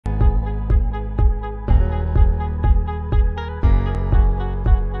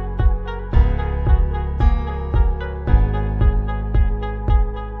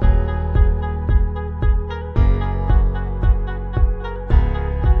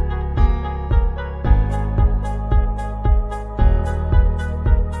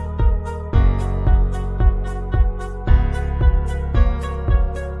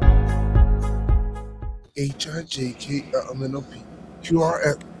JK, I'm in a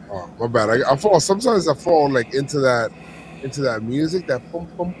QRF. Oh, my bad. I fall. Sometimes I fall like into that music. That boom,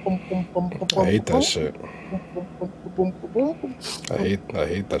 boom, boom, boom, boom, boom, I hate that boom, shit. boom, boom, boom, boom, boom, boom. I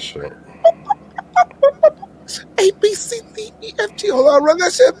hate that shit. A B C D E F G. Hold on, run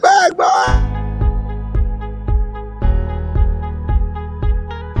that shit back, man.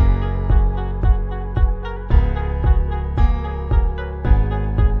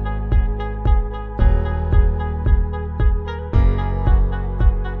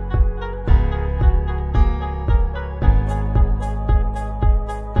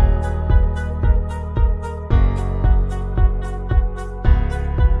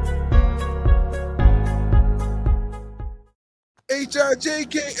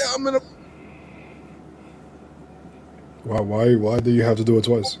 HIJK, I'm in a. Why do you have to do it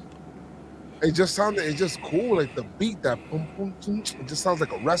twice? It just sounded. It's just cool, like the beat, that boom boom boom. It just sounds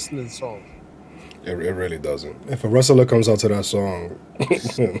like a wrestling song. It really doesn't. If a wrestler comes out to that song,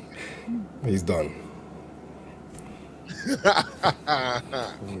 he's done.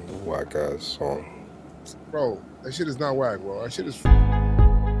 Whack ass song. Bro, that shit is not whack, bro. That shit is.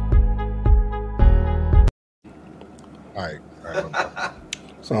 All right.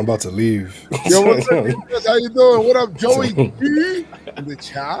 So I'm about to leave. Yo, what's up? How you doing? What up, Joey D in the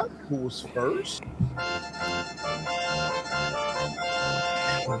chat? Who was first?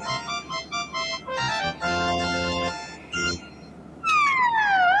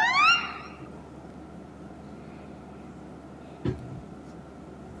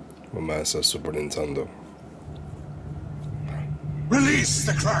 My man says Super Nintendo. Release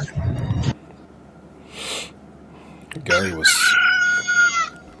the Kraken.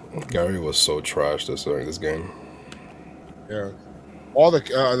 Gary was so trash during this game. Yeah, all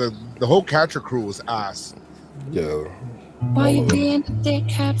the whole catcher crew was ass. Yeah. Why you being a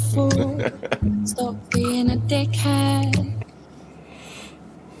dickhead fool? Stop being a dickhead.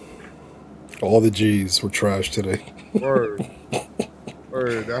 All the G's were trash today. Word.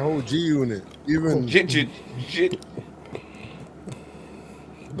 Word. That whole G unit, even the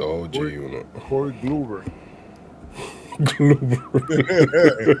whole G unit. Corey Kluber.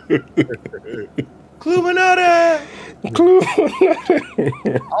 Klubenade. I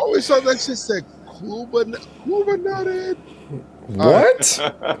always thought that shit said Klubenade. What?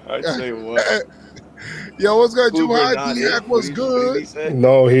 I say what? Yo, what's good? Jumai D-Hack was good.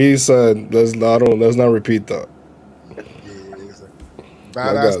 No, he said let's not repeat that.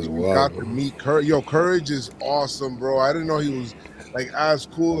 Badass. We got to meet Courage. Yo, Courage is awesome, bro. I didn't know he was like as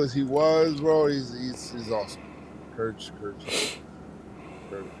cool as he was, bro. He's awesome.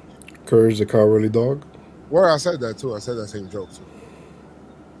 Courage the cowardly dog. Where I said that too. I said that same joke too.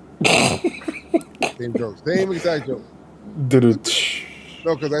 Same joke. Same exact joke. Did it?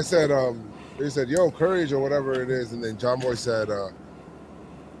 No, because I said they said, yo, Courage or whatever it is, and then Jomboy said,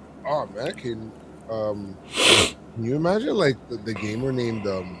 oh man, can you imagine like the gamer named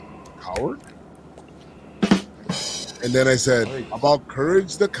Howard? And then I said about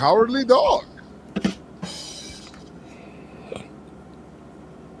Courage the cowardly dog.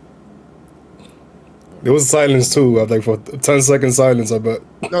 There was silence too. Like for 10-second silence, I bet.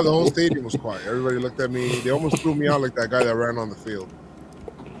 No, the whole stadium was quiet. Everybody looked at me. They almost threw me out like that guy that ran on the field.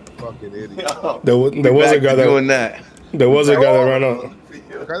 Fucking idiot. There was a guy that doing that. There was a guy that ran on.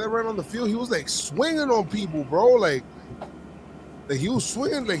 The guy that ran on the field, he was like swinging on people, bro. Like he was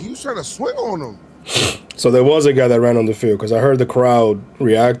swinging, like he was trying to swing on them. So there was a guy that ran on the field because I heard the crowd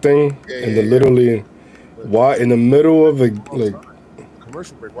reacting, and then literally, why in the middle of a like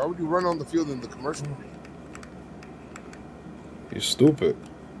commercial break? Why would you run on the field in the commercial break? You're stupid.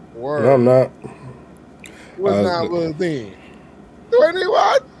 Word. No, I'm not. What's not the thing?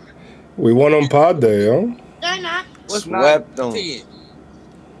 21. We won on pod day, yo. They're not. Swept them.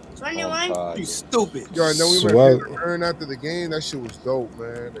 21. You stupid. Yo, and then we met Hearn after the game. That shit was dope,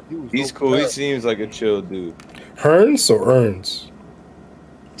 man. He's cool. He seems like a chill dude. Hearns or Earns?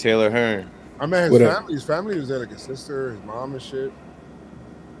 Taylor Hearn. I met his family. His family was there, like his sister, his mom and shit.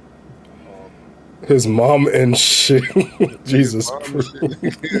 His mom and shit. Jesus Christ.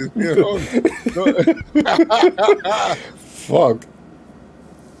 Fuck.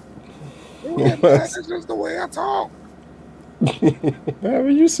 That's just the way I talk.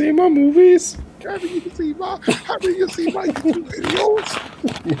 Haven't you seen my movies? Haven't you seen my YouTube videos?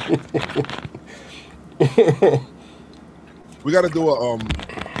 We gotta do a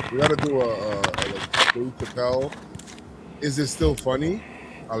like Dave Chappelle. Is it still funny?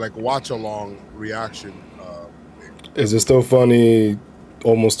 Like watch along reaction. Is it still funny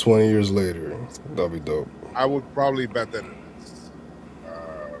almost 20 years later? That'd be dope. I would probably bet that it is.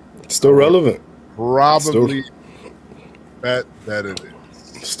 Still relevant. Probably Bet that it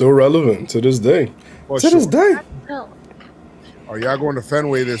is. Still relevant to this day. This day. Are y'all going to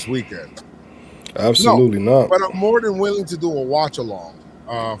Fenway this weekend? Absolutely not. But I'm more than willing to do a watch along,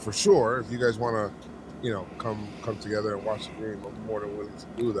 for sure. If you guys want to, come together and watch the game, I'm more than willing to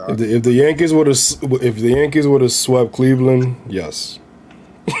do that. If the Yankees would have swept Cleveland, yes.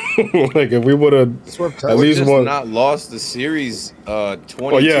 Like if we would have at least won, not lost the series 22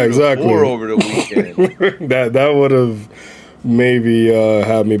 over the weekend. that would have maybe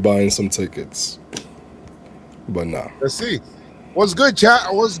had me buying some tickets. But nah. Let's see. What's good,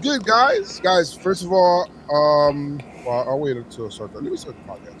 chat? What's good, guys? Guys, first of all, I'll wait until I start. Let me start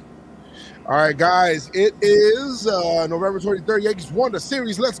the podcast. All right, guys. It is November 23rd. Yankees won the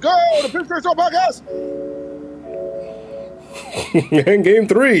series. Let's go. The PinstripeStrong podcast. And game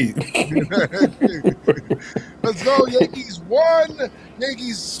 3. Let's go. Yankees won.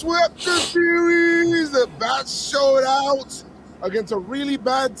 Yankees swept the series. The bats showed out against a really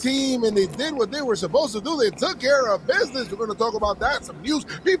bad team, and they did what they were supposed to do. They took care of business. We're going to talk about that. Some news,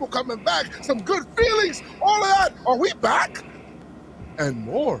 people coming back, some good feelings, all of that. Are we back? And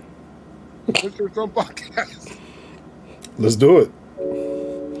more. PinstripeStrong podcast. Let's do it.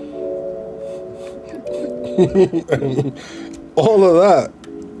 All of that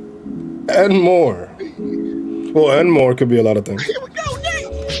and more. Well, and more could be a lot of things. Here we go, Nick.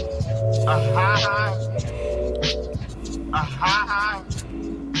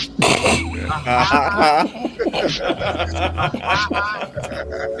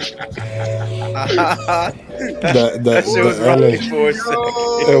 That shit was running for a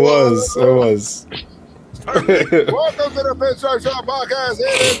second. It was. Welcome to the PinstripeStrong podcast.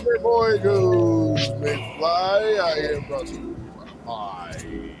 It is your boy Goose McFly. I am brought to you by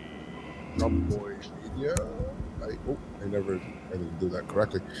Jomboy Media. I didn't do that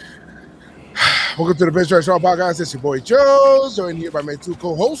correctly. Welcome to the PinstripeStrong podcast. It's your boy Joe, joined here by my two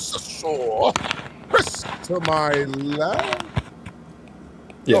co-hosts. So, Chris to my left.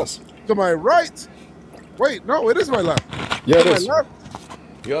 Yes. No, to my right. Wait, no, it is my left. Yeah, it to is. my left.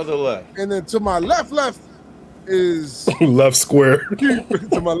 The other left. And then to my left is left square.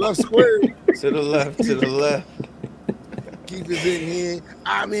 to my left square. To the left. Keith is in here.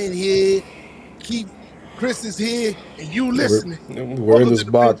 I'm in here. Chris is here, and you listening. We're in this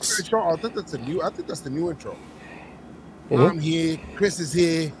box. I think that's the new intro. Mm-hmm. I'm here. Chris is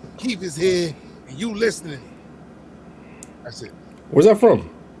here. Keith is here, and you listening. That's it. Where's that from?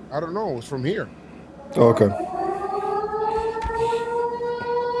 I don't know. It's from here. Oh, okay.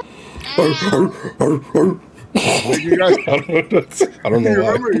 You guys, I don't know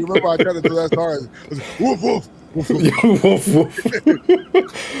why. You remember I tried to do that star. Woof woof. Woof woof.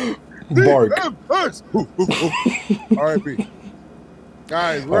 Bark. R.I.P.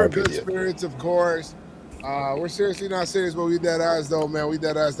 Guys, we're in good spirits, of course. We're seriously not serious, but we dead ass though, man. We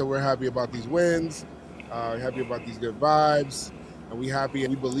dead ass that we're happy about these wins. Happy about these good vibes, and we happy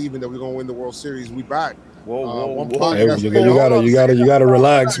and we believing that we're gonna win the World Series. We back. Whoa. Hey, you gotta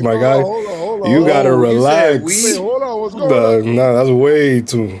relax, my guy. You gotta relax. Wait, hold on, what's going on? No, that's way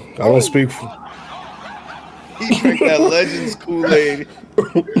too. I don't speak for. He drank that Legends Kool-Aid.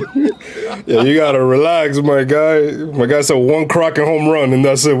 Yeah, you gotta relax, my guy. My guy said one Crockett home run, and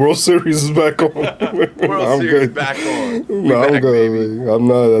that's it. World Series is back on. World Series back on. No, I'm good. Baby. I'm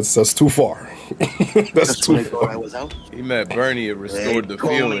not. That's too far. That's too far. He met Bernie and restored the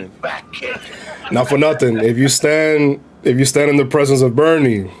feeling. Not for nothing. If you stand in the presence of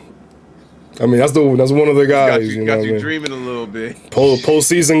Bernie, I mean that's one of the guys. Got you dreaming a little bit.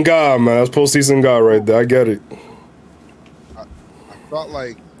 Postseason guy, man. That's postseason guy right there. I get it. I felt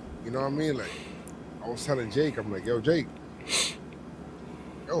like, you know what I mean? Like I was telling Jake, I'm like, yo, Jake, this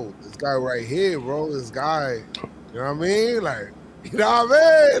guy right here, bro. This guy, you know what I mean? Like. You know what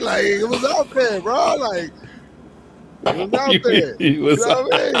I mean? Like, it was out there, bro. Like, it was out there. You know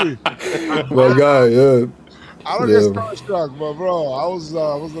what I mean? My guy, yeah. I don't get starstruck, but, bro, I was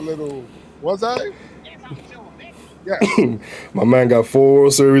a little, was I? Yeah. My man got 4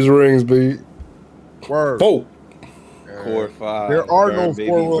 World Series rings, B. Word. 4. Core 5. There are no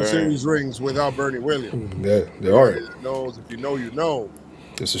 4 World Series rings without Bernie Williams. Yeah, there are. Knows, if you know, you know.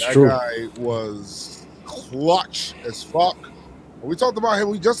 This is true. That guy was clutch as fuck. We talked about him.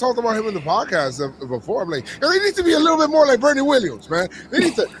 We just talked about him in the podcast before. I'm like, they need to be a little bit more like Bernie Williams, man. They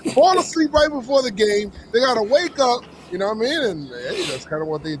need to fall asleep right before the game. They got to wake up. You know what I mean? And hey, that's kind of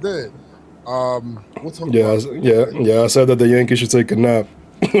what they did. We'll talk about I said that the Yankees should take a nap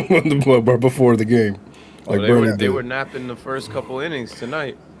before the game. Like they were napping the first couple innings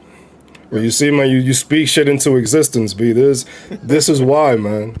tonight. Well, you see, man, you speak shit into existence, B. This is why,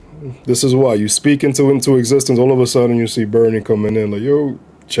 man. This is why you speak into existence. All of a sudden, you see Bernie coming in like, yo,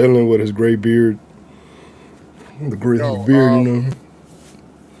 chilling with his gray beard, the gray beard, you know.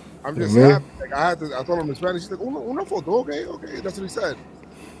 I'm just happy. Like I told him in Spanish. He's like, una foto, okay. That's what he said.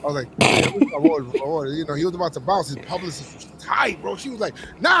 I was like, you know, he was about to bounce. His publicist was tight, bro. She was like,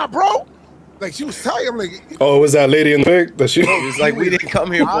 nah, bro. Like she was tight. I'm like, oh, was that lady in the pic? That she was like, we didn't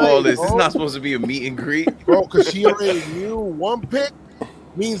come here for all this. It's not supposed to be a meet and greet, bro. Because she already knew one pic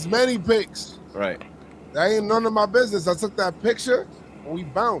means many pics. Right. That ain't none of my business. I took that picture and we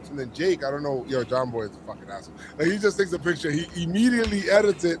bounced. And then Jake, I don't know, yo, Jomboy is a fucking asshole. Like he just takes a picture. He immediately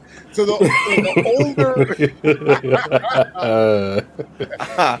edits it to the older.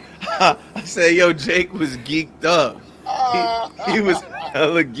 I say, yo, Jake was geeked up. He was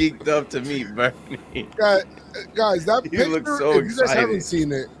hella geeked up to meet Bernie. Guys, that picture, looked so if you guys haven't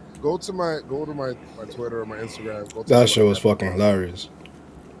seen it, go to my Twitter or my Instagram. That show was fucking hilarious.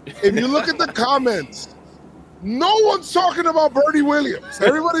 If you look at the comments, no one's talking about Bernie Williams.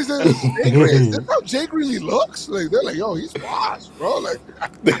 Everybody says, is this how Jake really looks? Like they're like, yo, he's washed, bro. Like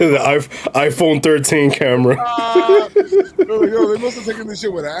the iPhone 13 camera. Yo, they must have taken this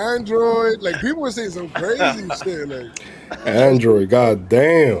shit with an Android. Like people were saying some crazy shit. Like Android, god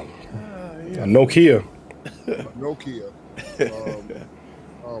damn. Nokia. Nokia.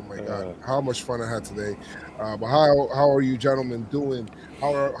 Oh my god, how much fun I had today. But how are you gentlemen doing?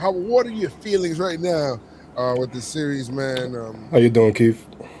 What are your feelings right now with the series, man? How you doing, Keith?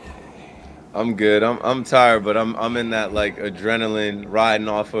 I'm good. I'm tired, but I'm in that like adrenaline riding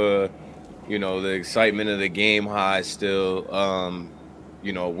off of, you know, the excitement of the game high still.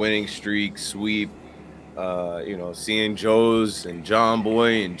 You know, winning streak, sweep. You know, seeing Joe's and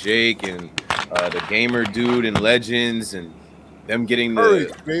Jomboy and Jake and the gamer dude and legends and them getting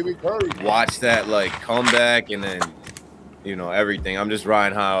to watch that like comeback and then, you know, everything. I'm just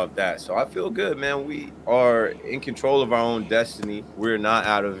riding high off that. So I feel good, man. We are in control of our own destiny. We're not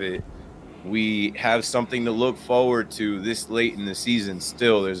out of it. We have something to look forward to this late in the season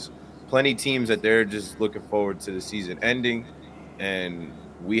still. There's plenty of teams that they're just looking forward to the season ending. And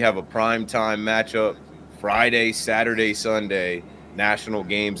we have a prime time matchup Friday, Saturday, Sunday, national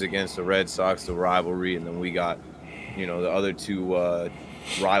games against the Red Sox, the rivalry. And then we got, you know, the other two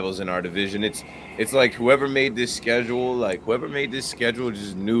rivals in our division. It's like whoever made this schedule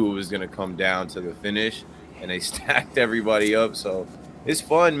just knew it was going to come down to the finish, and they stacked everybody up. So it's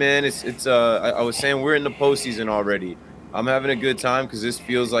fun, man. I was saying we're in the postseason already. I'm having a good time because this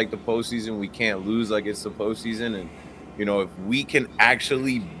feels like the postseason. We can't lose like it's the postseason. And, you know, if we can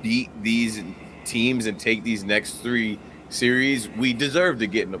actually beat these teams and take these next 3 series, we deserve to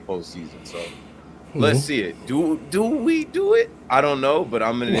get in the postseason. So let's see it. Do we do it? I don't know, but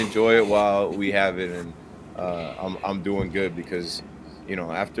I'm gonna enjoy it while we have it, and I'm doing good because, you know,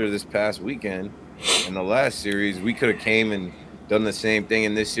 after this past weekend in the last series, we could have came and done the same thing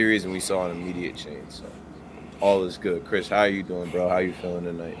in this series, and we saw an immediate change. So all is good. Chris, how are you doing, bro? How you feeling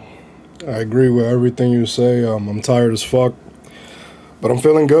tonight? I agree with everything you say. I'm tired as fuck, but I'm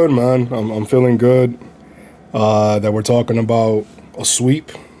feeling good, man. I'm feeling good that we're talking about a sweep.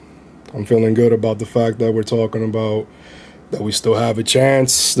 I'm feeling good about the fact that we're talking about that we still have a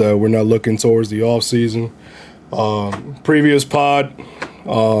chance, that we're not looking towards the offseason. Previous pod,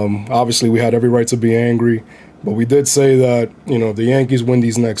 obviously we had every right to be angry, but we did say that, you know, if the Yankees win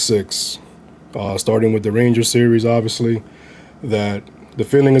these next 6, starting with the Rangers series, obviously, that the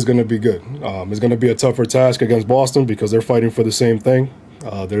feeling is going to be good. It's going to be a tougher task against Boston because they're fighting for the same thing.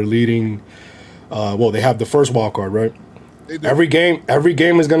 They're leading, well, they have the first wild card, right? Every game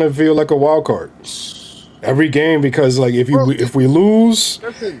is gonna feel like a wild card. Every game, because like if we lose,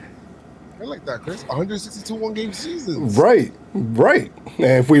 listen, I like that, Chris. 162 one-game seasons. Right. And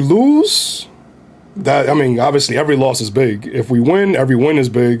if we lose, that, I mean, obviously every loss is big. If we win, every win is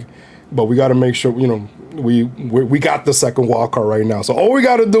big. But we got to make sure, you know, we got the second wild card right now. So all we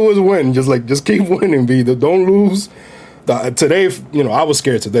got to do is win. Just keep winning, B. Don't lose. Today, you know, I was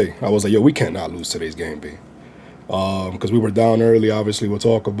scared today. I was like, yo, we cannot lose today's game, B. Because we were down early, obviously we'll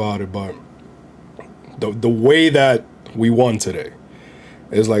talk about it, but the way that we won today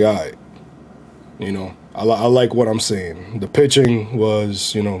is like, all right, you know, I like what I'm seeing. The pitching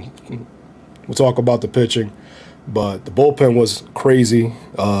was, you know, we'll talk about the pitching, but the bullpen was crazy,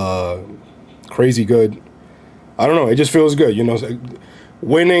 crazy good. I don't know, it just feels good, you know.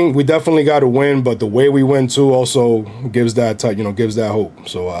 Winning, we definitely got to win, but the way we win too also gives that, you know, gives that hope.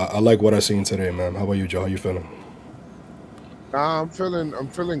 So I like what I seen today, man. How about you, Joe? How you feeling? I'm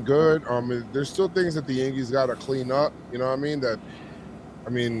feeling good. There's still things that the Yankees got to clean up. You know what I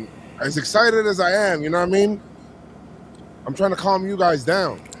mean, as excited as I am, you know what I mean, I'm trying to calm you guys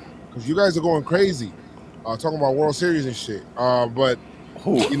down. because you guys are going crazy, talking about World Series and shit. But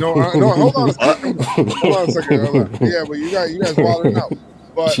you know, no, hold on a second. Hold on a second. Yeah, but you guys wilding out.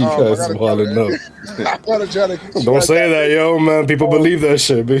 But You I guys gotta wilding up. I gotta try to get you Don't guys say that, back. yo, man. People believe that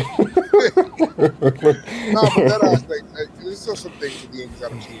shit, B. No, but that aspect, there's still some things that the Yankees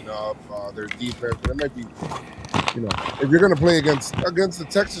got to clean up. Their defense, but it might be, you know, if you're going to play against the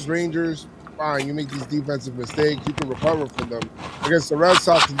Texas Rangers, fine, you make these defensive mistakes, you can recover from them. Against the Red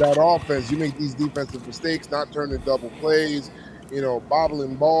Sox and that offense, you make these defensive mistakes, not turning double plays, you know,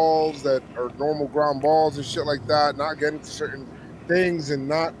 bobbling balls that are normal ground balls and shit like that, not getting to certain things and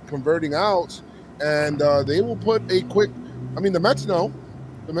not converting outs, and they will put a quick. I mean, the Mets know.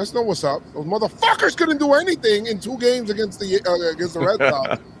 The Mets know what's up. Those motherfuckers couldn't do anything in 2 games against the Red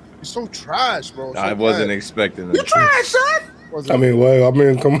Sox. You're so trash, bro. So I wasn't expecting that. You're trash, son. I mean, well, I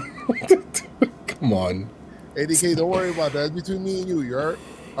mean, come on. Come on. ADK, don't worry about that. It's between me and you, you heard?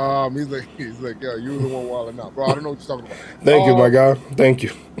 He's like, yeah, you were the one wilding out. Bro, I don't know what you're talking about. Thank you, my guy. Thank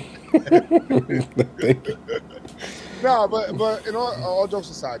you. Thank you. No, but you know, all jokes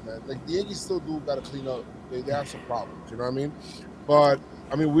aside, man, like the Yankees still do got to clean up. They have some problems, you know what I mean? But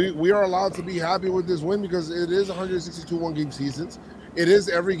I mean, we are allowed to be happy with this win because it is 162 one-game seasons. It is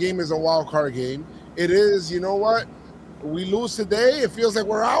every game is a wild card game. It is, you know what? We lose today, it feels like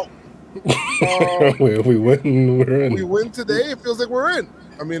we're out. We win, we're in. We win today, it feels like we're in.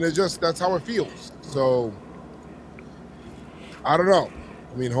 I mean, it's just that's how it feels. So I don't know.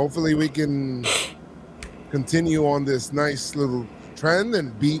 I mean, hopefully we can continue on this nice little trend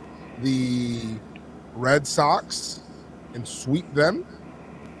and beat the Red Sox and sweep them.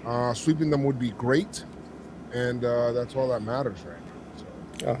 Sweeping them would be great, and that's all that matters right now.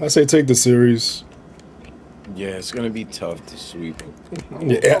 So. I say take the series. Yeah, it's gonna be tough to sweep.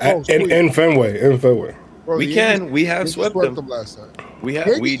 Yeah, in Fenway. Bro, We have swept them last time. We have.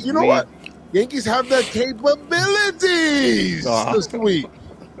 Yankees, you know what? Yankees have the capabilities to sweep.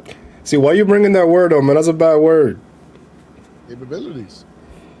 See, why you bringing that word up, man? That's a bad word. Capabilities.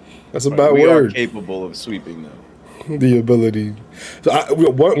 That's a bad we word. Are capable of sweeping them. The ability. So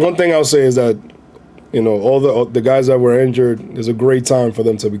one thing I'll say is that, you know, all the guys that were injured, there's a great time for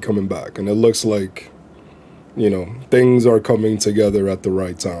them to be coming back, and it looks like, you know, things are coming together at the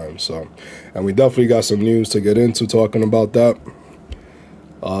right time. So, and we definitely got some news to get into talking about that.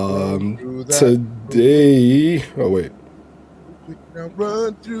 Today. Oh wait. Now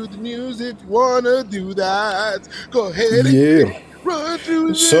run through the news if you wanna do that. Go ahead. Yeah. Run through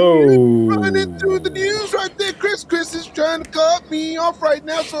the So news. Running through the news right there. Chris is trying to cut me off right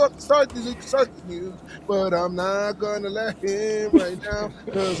now, so I can start the news. But I'm not gonna let him right now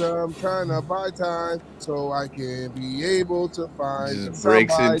because I'm trying to buy time so I can be able to find. Just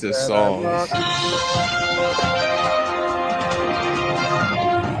breaks into songs.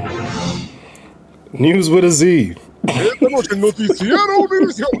 News with a Z. The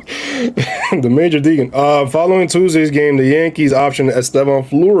Major Deacon. Following Tuesday's game, the Yankees optioned Esteban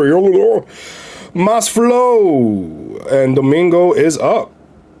Fleury, Masflow, and Domingo is up.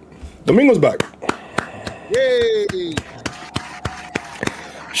 Domingo's back. Yay!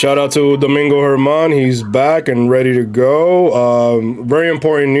 Shout out to Domingo Herman. He's back and ready to go. Very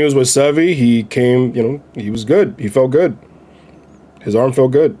important news with Sevy. He came, you know, he was good. He felt good. His arm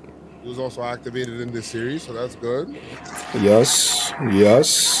felt good. He was also activated in this series, so that's good. Yes,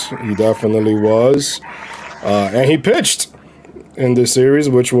 he definitely was. And he pitched in this series,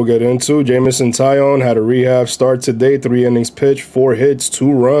 which we'll get into. Jamison Tyone had a rehab start today. 3 innings pitched, 4 hits,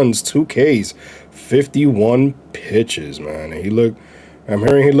 2 runs, 2 Ks, 51 pitches, man. And I'm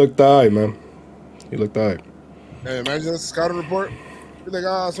hearing he looked all right, man. He looked all right. Hey, imagine this scouting report. You're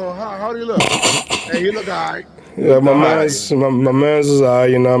like, so how do you look? Hey, you look all right. Yeah, my man's is all right,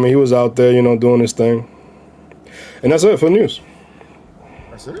 you know what I mean? He was out there, you know, doing his thing. And that's it for the news.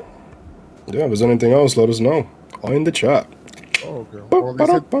 That's it? Yeah, if there's anything else, let us know. Or in the chat. Oh, okay. Well,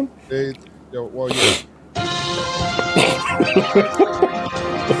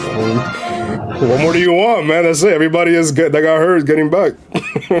 what more do you want, man? That's it. Everybody is good. That got hurt is getting back.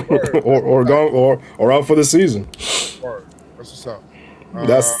 or gone or out for the season. That's what's up.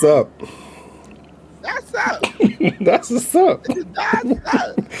 That's up. That's up. That's what's up.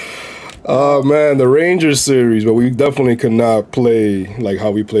 Oh man, the Rangers series, but we definitely could not play like how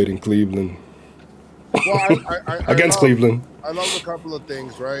we played in Cleveland. Well, against Cleveland. I love a couple of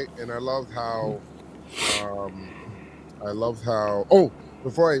things, right? And I loved how. Oh,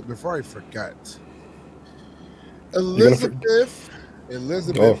 before I forget, Elizabeth,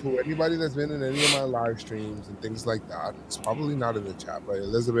 who anybody that's been in any of my live streams and things like that, it's probably not in the chat, but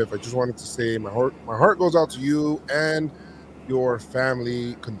Elizabeth, I just wanted to say my heart goes out to you and your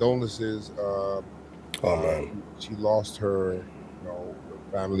family condolences. Man. She lost her, her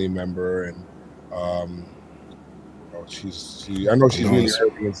family member, and I know she's really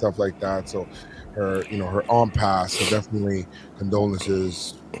hurting and stuff like that. So her, her aunt passed. So definitely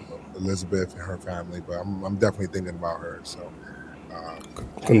condolences, Elizabeth and her family. But I'm definitely thinking about her. So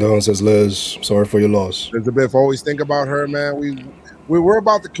condolences, Liz. Sorry for your loss. Elizabeth, always think about her, man. We're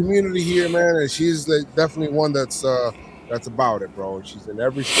about the community here, man, and she's definitely one that's about it, bro. She's in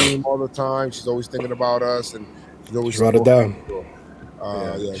every stream all the time. She's always thinking about us, and she's always write it down.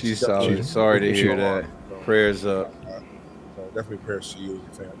 Yeah, she's solid. Sorry to hear that. Prayers up. So definitely prayers to you and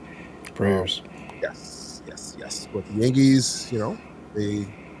your family. Prayers. Yes. But the Yankees, they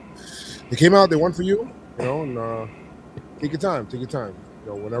came out. They won for you, and take your time.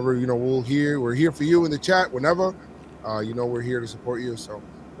 Whenever we're here for you in the chat. Whenever, we're here to support you. So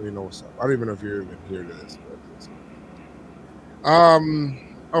you know what's up. I don't even know if you're even here to this. But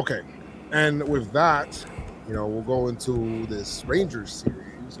okay, and with that, we'll go into this Rangers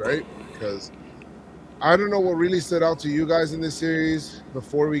series, right? Because I don't know what really stood out to you guys in this series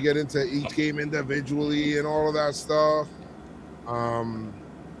before we get into each game individually and all of that stuff.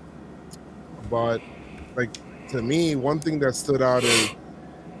 But to me, one thing that stood out is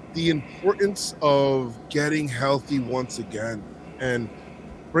the importance of getting healthy once again and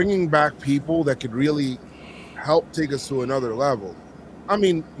bringing back people that could really help take us to another level. I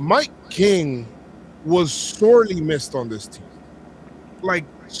mean, Mike King was sorely missed on this team.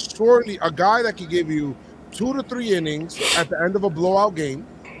 Sorely, a guy that could give you 2 to 3 innings at the end of a blowout game,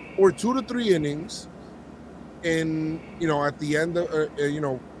 or 2 to 3 innings in at the end of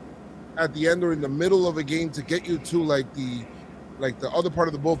at the end or in the middle of a game to get you to the other part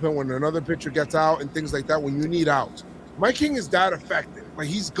of the bullpen when another pitcher gets out and things like that when you need outs. Mike King is that effective.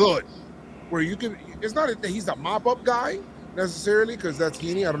 He's good. Where you can, it's not that he's a mop-up guy necessarily, because that's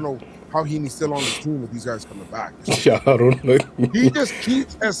Heaney. I don't know how Heaney's still on the team with these guys coming back. Yeah, I don't know. He just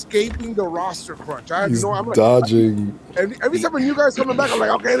keeps escaping the roster crunch. I'm dodging. And every time when you guys coming back, I'm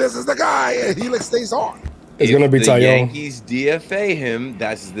like, okay, this is the guy, and he stays on. It's gonna be the Taillon. Yankees DFA him.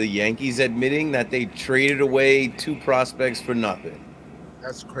 That's the Yankees admitting that they traded away 2 prospects for nothing.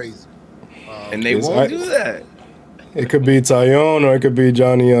 That's crazy. And they won't do that. It could be Taillon or it could be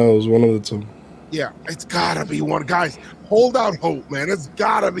Johnny L's, one of the two. Yeah, it's gotta be one. Guys, hold out hope, man. It's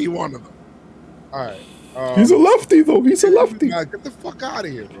gotta be one of them. All right. He's a lefty, though. He's a lefty. Get the fuck out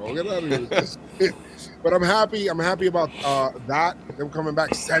of here, bro. Get out of here. But I'm happy. I'm happy about that. Them coming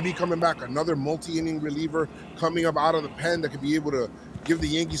back. Sevy coming back. Another multi-inning reliever coming up out of the pen that could be able to give the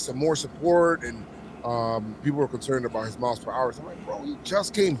Yankees some more support. And people were concerned about his miles per hour. So I'm like, bro, he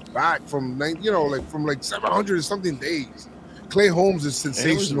just came back from 700 and something days. Clay Holmes is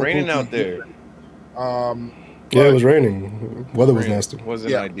sensational. It was raining out there. Yeah, it was raining. Weather was nasty.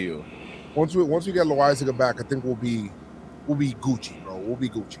 Wasn't ideal. Once we get Loaizaga back, I think we'll be Gucci, bro. We'll be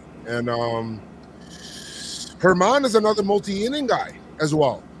Gucci. And Herman is another multi-inning guy as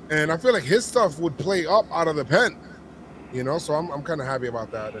well, and I feel like his stuff would play up out of the pen, So I'm kind of happy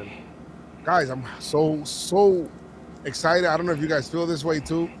about that. And guys, I'm so excited. I don't know if you guys feel this way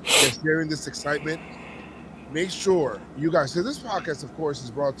too. Just sharing this excitement. Make sure you guys. So this podcast, of course,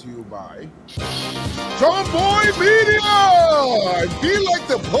 is brought to you by Jomboy Media. Be like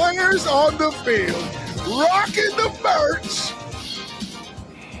the players on the field, rocking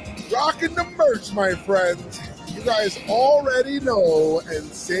the merch, my friends. You guys already know and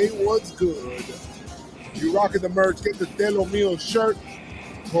say what's good. You rocking the merch. Get the De Lo Mio shirt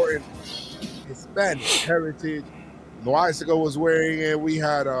for Hispanic heritage. Loaizaga was wearing it. We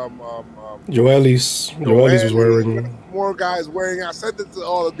had Joelis was wearing. More guys wearing it. I sent it to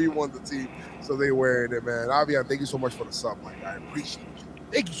all the B1 the team, so they wearing it, man. Avian, thank you so much for the sub, Mike. I appreciate you.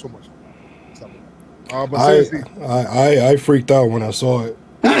 Thank you so much for that. But seriously, I freaked out when I saw it.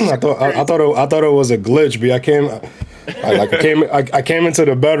 I thought it was a glitch, but I came into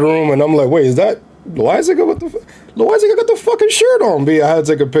the bedroom and I'm like, wait, is that Loaizaga? Loaizaga got the fucking shirt on, B. I had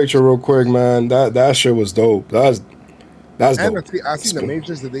to take a picture real quick, man. That shit was dope. That's dope. I seen the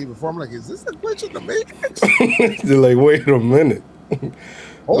Matrix the day before. I'm like, is this a glitch in the Matrix? They're like, wait a minute.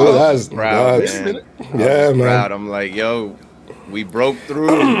 That's proud, man. Yeah, man. Proud. I'm like, yo, we broke through.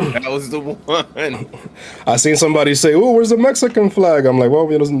 That was the one. I seen somebody say, "Oh, where's the Mexican flag?" I'm like, "Well,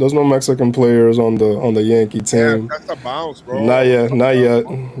 there's no Mexican players on the Yankee team." Yeah, that's a bounce, bro. Not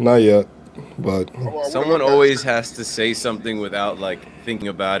yet. But someone always has to say something without thinking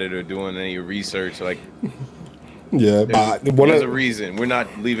about it or doing any research. Yeah, there's a reason. We're not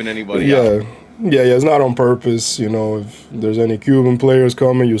leaving anybody out. Yeah, it's not on purpose. You know, if there's any Cuban players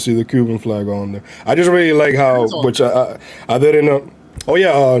coming, you'll see the Cuban flag on there. I just really like how, which I didn't know. Oh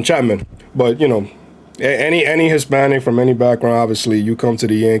yeah, Chapman. But you know, any Hispanic from any background, obviously, you come to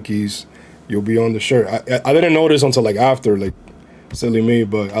the Yankees, you'll be on the shirt. I didn't notice until like after, like silly me,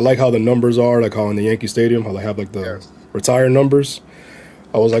 but I like how the numbers are, like how in the Yankee Stadium, how they have like the retired numbers.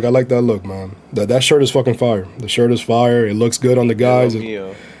 I was like, I like that look, man. That shirt is fucking fire. The shirt is fire. It looks good on the guys.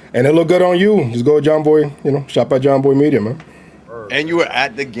 And it looked good on you. Just go to Jomboy, you know, shop at Jomboy Media, man. And you were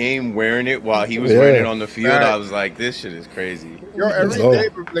at the game wearing it while he was wearing it on the field. I was like, this shit is crazy. Yo, every day,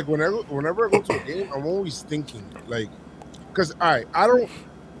 like whenever I go to a game, I'm always thinking, like, because I don't.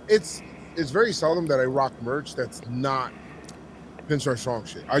 It's very seldom that I rock merch that's not PinstripeStrong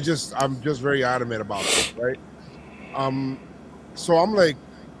shit. I'm just very adamant about it, right? So I'm like,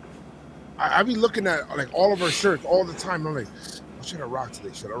 I be looking at like all of our shirts all the time. I'm like, what should I rock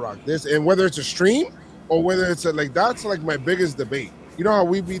today? Should I rock this? And whether it's a stream or whether it's like, that's like my biggest debate. You know how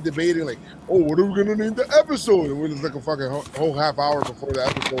we be debating like, oh, what are we gonna name the episode? And we're just like a fucking whole half hour before the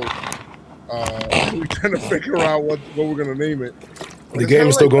episode. We're trying to figure out what we're gonna name it. The game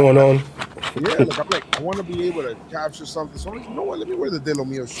is still going on. Yeah, like I'm like, I want to be able to capture something. So I'm like, you know what? Let me wear the De Lo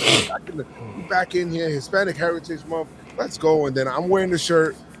Mio shirt. Back in here, Hispanic Heritage Month. Let's go. And then I'm wearing the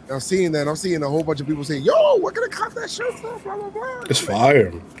shirt. And I'm seeing a whole bunch of people saying, "Yo, we're gonna cop that shirt for blah blah blah." It's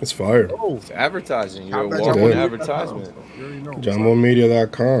fire. It's fire. Oh, it's advertising. You're a walking advertisement.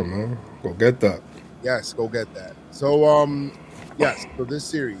 JomboyMedia.com, man. Go get that. Yes, go get that. So yes. So this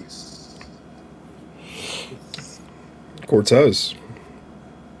series, Cortez.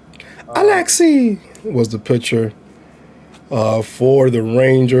 Alexi was the pitcher for the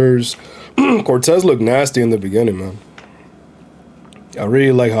Rangers. Cortez looked nasty in the beginning, man. I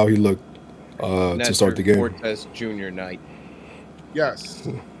really like how he looked to start the game. Cortez Jr. night. Yes.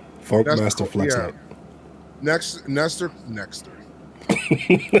 Funk Master Flex night. Nestor's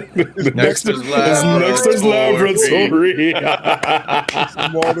laboratory.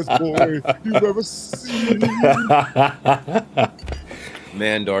 Smartest boy you've ever seen.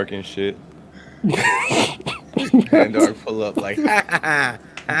 Man dark and shit. Man dark pull up like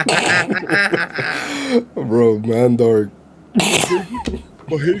bro, man dark.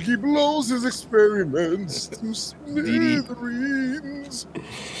 But he blows his experiments to smithereens.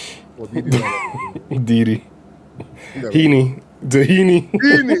 Well, Didi. Heaney. The Heaney.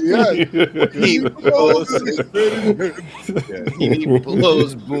 Yeah. He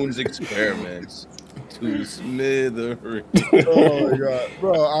blows Boone's experiments to smithereens. Oh my god,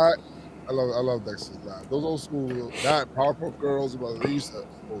 bro! I love Dexter's Lab. Those old school, that Powerpuff Girls, they used to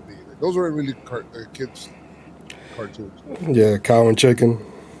OD. Those were really kids cartoons. Yeah, cow and chicken.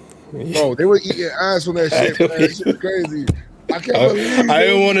 Bro, they were eating ass on that shit. Man. That shit was crazy. I can't believe I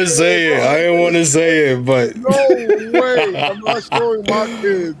didn't want to say it. I didn't want to say it, but no way. I'm not showing my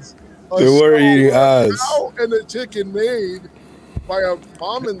kids. They were eating ass. Cow and a chicken made by a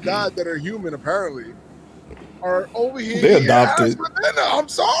mom and dad that are human, apparently, are over here. They adopted. I'm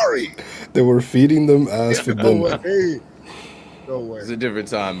sorry. They were feeding them ass for dinner. No way. It's a different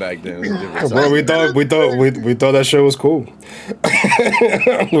time back then. It was a different time. Bro, we thought that shit was cool.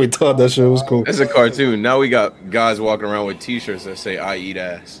 We thought that shit was cool. It's a cartoon. Now we got guys walking around with T-shirts that say "I eat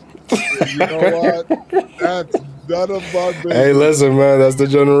ass." You know what? That's none of my business. Hey, listen, man. That's the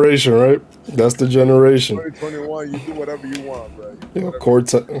generation, right? That's the generation. 2021. You do whatever you want, bro. Yeah,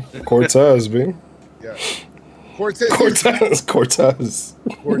 Cortez, B. Yeah. Cortez,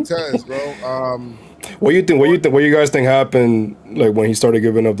 bro. What you think? What you guys think happened? Like when he started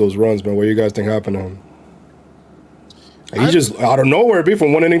giving up those runs, man. What you guys think happened to him? He just out of nowhere, be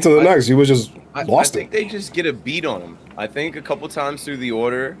from one inning to the next. He was just lost. I think they just get a beat on him. I think a couple times through the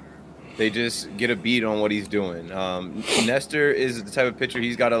order, they just get a beat on what he's doing. Nestor is the type of pitcher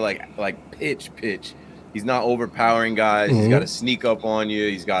he's got to like pitch. He's not overpowering guys. He's got to sneak up on you.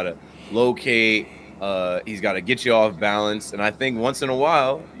 He's got to locate. He's got to get you off balance. And I think once in a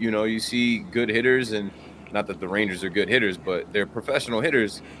while, you see good hitters, and not that the Rangers are good hitters, but they're professional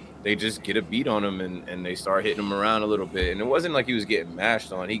hitters. They just get a beat on him and they start hitting him around a little bit. And it wasn't like he was getting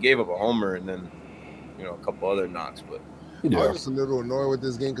mashed on. He gave up a homer and then, a couple other knocks. But I was just a little annoyed with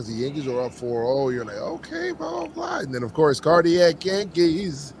this game because the Yankees are up 4-0. You're like, okay, blah, blah, blah. And then, of course, Cardiac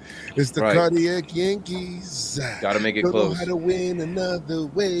Yankees. It's the Cardiac Yankees. Got to make it close. Don't know how to win another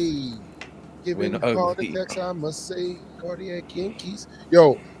way. Given the call to TEX, I must say, Cardiac Yankees.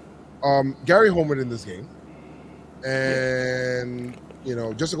 Yo, Gary homered in this game. And,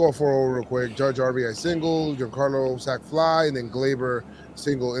 just to go 4-0 real quick, Judge RBI single, Giancarlo sack fly, and then Glaber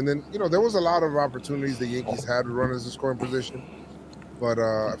single. And then, there was a lot of opportunities the Yankees had to run as a scoring position. But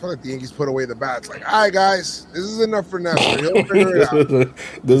I feel like the Yankees put away the bats. Like, all right, guys, this is enough for Nestor. He'll figure it out.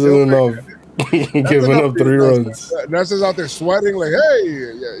 This is enough. Giving up 3 runs. Nestor's out there sweating. Like,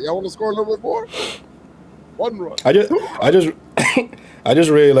 hey, y'all want to score a little bit more? 1 run. I just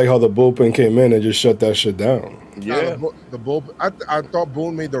really like how the bullpen came in and just shut that shit down. Yeah, the bullpen. I thought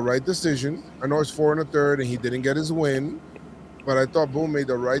Boone made the right decision. I know it's 4 1/3, and he didn't get his win. But I thought Boone made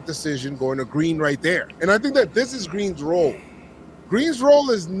the right decision going to Green right there. And I think that this is Green's role. Green's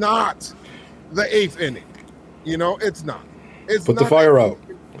role is not the 8th inning. You know, it's not. It's Put not the fire out.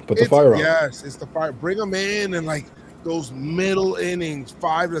 Put the fire out. Yes, it's the fire. Bring them in and like those middle innings,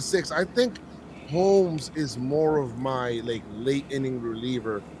 5 to 6. I think Holmes is more of my like late inning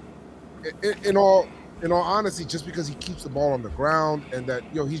reliever. In all honesty, just because he keeps the ball on the ground and that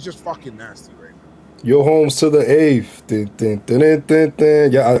he's just fucking nasty right now. Yo, Holmes to the 8th.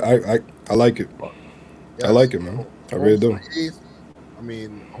 Yeah, I like it. Yes. I like it, man. I really do. I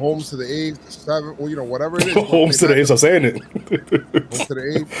mean, Holmes to the 8th, 7th, well, whatever it is. Holmes to the 8th, I'm saying it. Holmes to the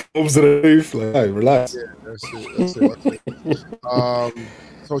 8th. Holmes to the 8th. Like, hey, relax. Yeah, that's it.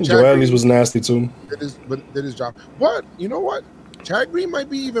 So Joellis was nasty too. Did his job. But you know what? Chad Green might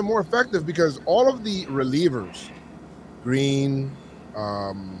be even more effective because all of the relievers, Green,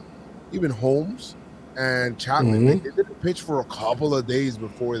 even Holmes and Chapman, they didn't pitch for a couple of days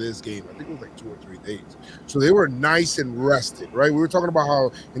before this game. I think it was like 2 or 3 days. So they were nice and rested, right? We were talking about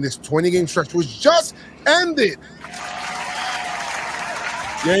how in this 20-game stretch, which just ended,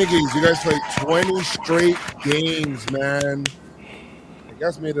 Yankees, you guys played 20 straight games, man. I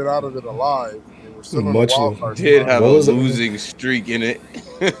guess made it out of it alive. They were still on the wild card. Did have a losing streak in it.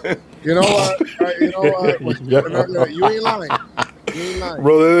 You know what? You ain't lying.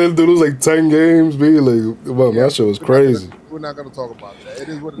 Bro, they lose like 10 games, be like, well, that shit was crazy. We're not gonna talk about that. It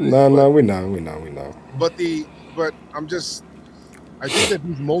is what it is. No, we not. But I think that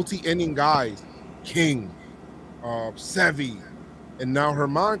these multi-inning guys, King, Sevy, and now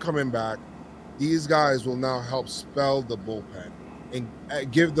Herman coming back, these guys will now help spell the bullpen and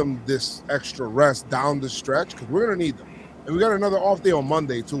give them this extra rest down the stretch because we're gonna need them. And we got another off day on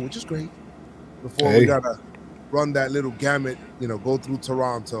Monday too, which is great. Before we gotta run that little gamut, go through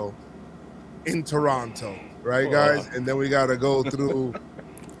Toronto, right, guys? And then we gotta go through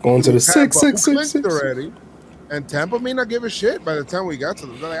going to the 6 already. And Tampa may not give a shit by the time we got to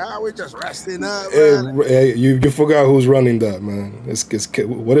them. They're like, we're just resting up. Hey, you forgot who's running that, man. It's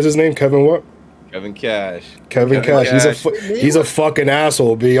what is his name? Kevin what? Kevin Cash. Kevin Cash. He's a fucking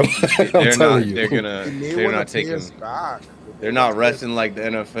asshole, B. I'm telling you. They're not taking. They're not resting like the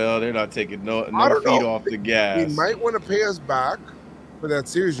NFL. They're not taking no feet off the gas. They might want to pay us back for that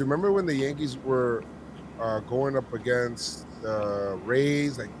series. Remember when the Yankees were going up against the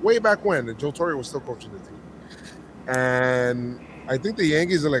Rays, like way back when, and Joe Torre was still coaching the team. And I think the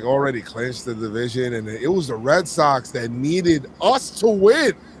Yankees are like already clinched the division, and it was the Red Sox that needed us to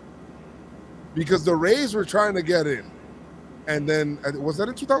win because the Rays were trying to get in. And then was that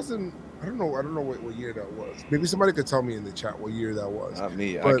in 2000? I don't know what year that was. Maybe somebody could tell me in the chat what year that was. Not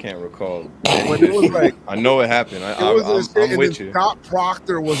me. But I can't recall. But it was like I know it happened. I'm with you. Scott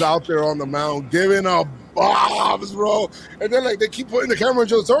Proctor was out there on the mound giving up bombs, bro. And then like they keep putting the camera on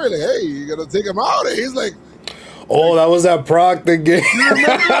Joe Torre, like, hey, you gotta take him out. And he's like, oh, that was that Proctor game. You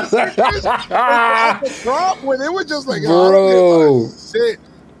remember when they were just like, bro, shit.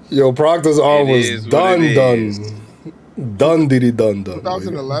 Yo, Proctor's arm was done.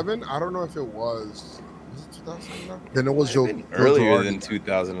 2011? I don't know if it was. Was it 2011? Then it was earlier than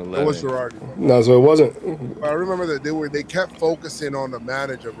 2011. It was Girardi. No, so it wasn't. But I remember that they kept focusing on the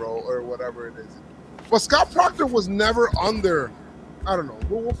manager role or whatever it is. But Scott Proctor was never under. I don't know.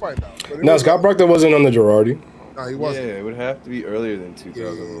 We'll find out. No, Scott Proctor wasn't on the Girardi. No, he wasn't. Yeah, it would have to be earlier than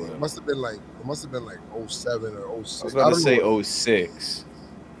 2011. Yeah, it must have been like 07 or 06. I was about to say 06.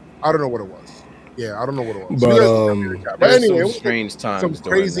 I don't know what it was. Yeah, I don't know what it was. But anyway, some strange times. Some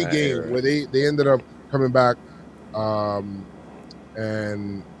crazy game where they ended up coming back, and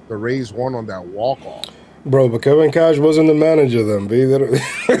the Rays won on that walk-off. Bro, but Kevin Cash wasn't the manager then, B. They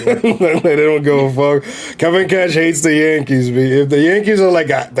don't give a fuck. Kevin Cash hates the Yankees, B. If the Yankees are like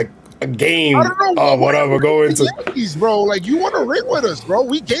a game or whatever going to Yankees, bro, like you want a ring with us, bro.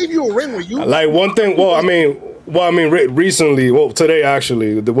 We gave you a ring with you. Like one thing. Recently, today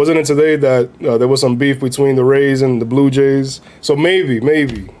actually, wasn't it today that there was some beef between the Rays and the Blue Jays? So maybe,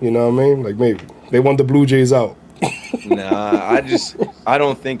 you know what I mean? Like maybe they want the Blue Jays out. Nah, I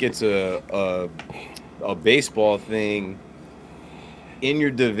don't think it's a baseball thing in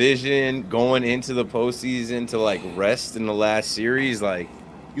your division going into the postseason to like rest in the last series. Like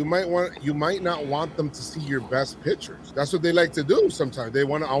you might not want them to see your best pictures. That's what they like to do sometimes. I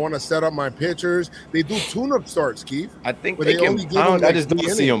want to set up my pictures. They do tune-up starts, Keith. I think but they can. only give them, I just don't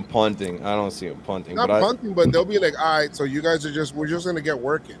see them punting. I don't see them punting. Not punting, but they'll be like, all right, so you guys we're just gonna get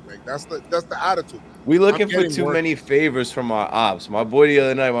working. Like that's the attitude. We looking for too many favors from our ops. My boy the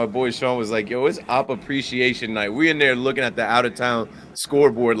other night, my boy Sean was like, yo, it's op appreciation night. We in there looking at the out of town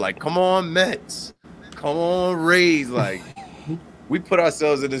scoreboard, like, come on, Mets. Come on, Rays. Like, we put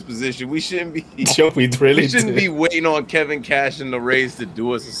ourselves in this position. We shouldn't be be waiting on Kevin Cash and the Rays to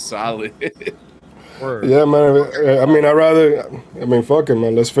do us a solid. Yeah, man. I mean, fuck it,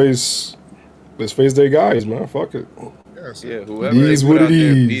 man. Let's face their guys, man. Fuck it. Yeah, whoever it is what it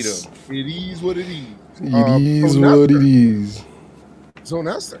is. It is what it is. It is what it is. So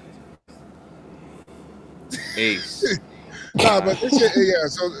that's it. Ace. Nah, but this shit, yeah.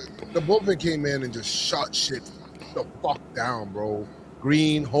 So the bullpen came in and just shut shit the fuck down, bro.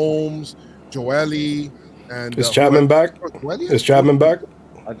 Green, Holmes, Joely, and is Chapman back? Is Chapman back?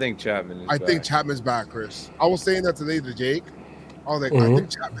 I think Chapman is back. I think Chapman's back, Chris. I was saying that today to Jake. I was like, I think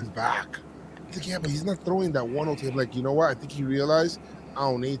Chapman's back. I think, yeah, but he's not throwing that 102. Like, you know what? I think he realized I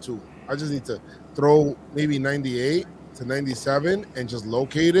don't need to. I just need to throw maybe 98 to 97 and just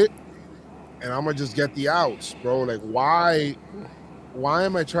locate it. And I'm going to just get the outs, bro. Like, why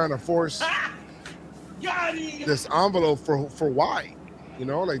am I trying to force this envelope for why? You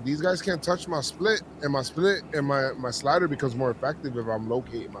know, like these guys can't touch my split and my slider becomes more effective if I'm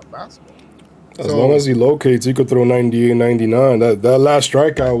locating my fastball. As long as he locates, he could throw 98, 99. That last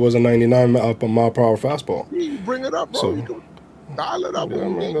strikeout was a 99 up a mile per hour fastball. You bring it up, bro. So, you can dial it up. Yeah,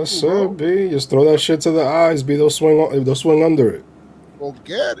 man, that's it, B. Just throw that shit to the eyes, B. They'll swing under it.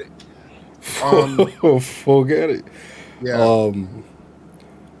 Forget it. Forget it. Yeah.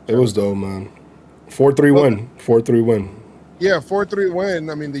 It was dope, man. 4-3 win. 4-3 win. Yeah, 4-3 win.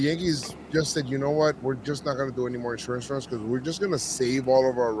 I mean, the Yankees just said, you know what? We're just not going to do any more insurance runs because we're just going to save all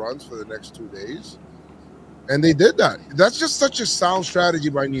of our runs for the next 2 days. And they did that. That's just such a sound strategy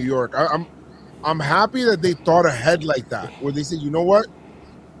by New York. I'm happy that they thought ahead like that, where they said, you know what?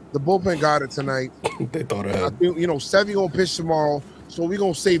 The bullpen got it tonight. They thought ahead. I think, you know, Sevy going to pitch tomorrow, so we're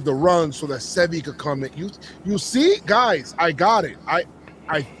going to save the runs so that Sevy could come in. You see? Guys, I got it.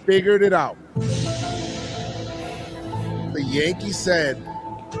 I figured it out. The Yankees said,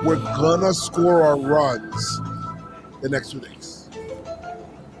 we're gonna score our runs the next 2 days.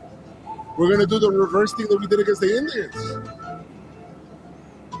 We're gonna do the reverse thing that we did against the Indians.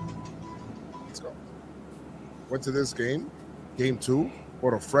 Let's go. Went to this game 2,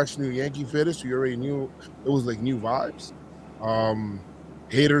 brought a fresh new Yankee finish. You already knew it was like new vibes.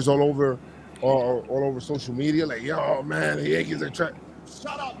 Haters all over social media, like, yo, man, the Yankees are trying.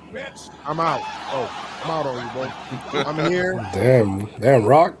 Shut up, bitch. I'm out. Oh, I'm out on you, bro. I'm here. Damn,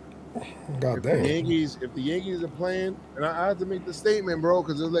 Rock. God damn. If the Yankees are playing, and I had to make the statement, bro,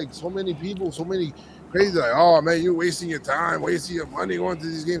 because there's like so many people, so many crazy, like, oh man, you're wasting your time, wasting your money going to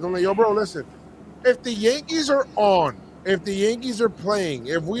these games. I'm like, yo, bro, listen. If the Yankees are on, if the Yankees are playing,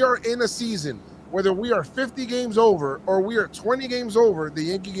 if we are in a season, whether we are 50 games over or we are 20 games over, the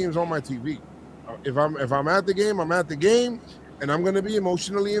Yankee game's on my TV. If I'm at the game, I'm at the game. And I'm going to be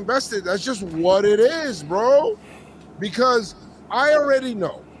emotionally invested. That's just what it is, bro. Because I already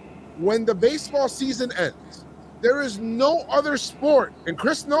know when the baseball season ends, there is no other sport, and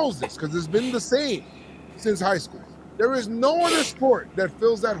Chris knows this because it's been the same since high school. There is no other sport that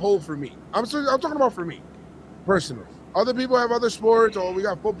fills that hole for me. I'm talking about for me, personally. Other people have other sports, or we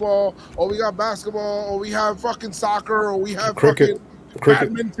got football, or we got basketball, or we have fucking soccer, or we have cricket.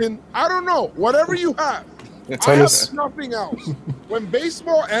 Badminton. I don't know. Whatever you have. Tennis. I have nothing else. When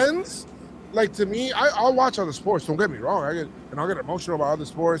baseball ends, like to me, I'll watch other sports. Don't get me wrong. I'll get emotional about other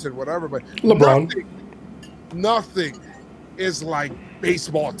sports and whatever. But LeBron, nothing is like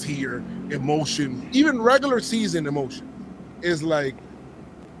baseball tier emotion. Even regular season emotion is like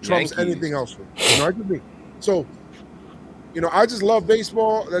trumps anything else for me. You know what I mean? So, you know, I just love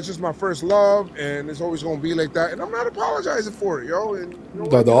baseball. That's just my first love, and it's always going to be like that. And I'm not apologizing for it, yo. And you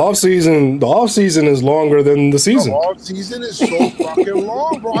know the off season is longer than the season. The off season is so fucking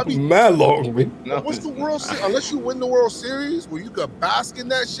long, bro. I mean, mad long, man. What's the World Series? Unless you win the World Series, where you could bask in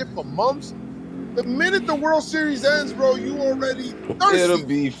that shit for months. The minute the World Series ends, bro, you already thirsty. It'll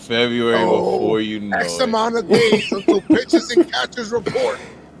be February before you know X amount of days until pitchers and catchers report.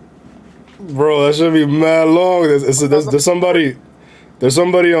 Bro, that should be mad long. There's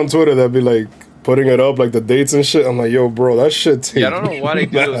somebody on Twitter that be like putting it up, like the dates and shit. I'm like, yo, bro, that shit takes. Yeah, I don't know why they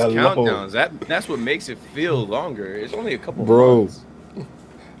do those countdowns. That's what makes it feel longer. It's only a couple months.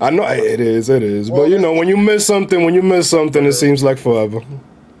 I know it is. Well, but you know, when you miss something, it seems like forever.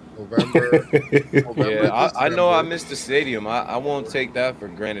 November. Yeah, I know I missed the stadium. I won't take that for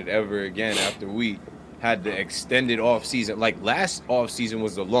granted ever again after we had the extended off season. Like last off season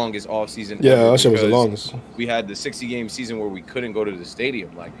was the longest off season Yeah, ever that shit was the because longest. we had the 60-game season where we couldn't go to the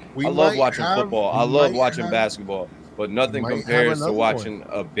stadium. Like We I love might watching have- football. we I love might watching have- basketball, but nothing might have compares to another watching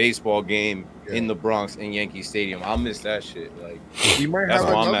a baseball game Yeah. in the Bronx in Yankee Stadium. I'll miss that shit. Like We might that's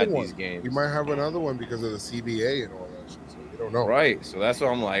have why I'm another at one. these games. We might have another one because of the CBA and all that shit. So we don't know. Right. So that's why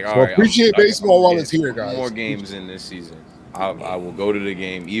I'm like, all So right. appreciate baseball while it's here, getting guys. More games in this season. I will go to the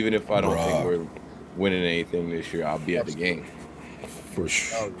game, even if I don't think we're winning anything this year. I'll be at the game. For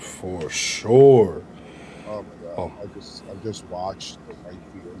sure. Oh my god! I just watched the right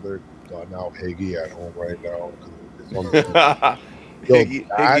fielder gun out Higgy at home right now.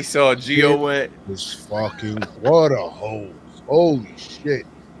 Higgy saw Gio went. Was fucking what a hose! Holy shit,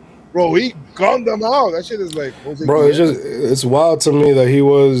 bro! He gunned them out. That shit is like, bro. It's wild to me that he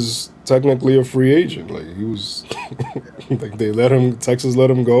was technically a free agent. Like he was, like they let him. Texas let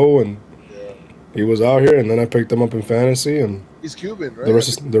him go, and he was out here. And then I picked him up in fantasy, and he's Cuban, right? The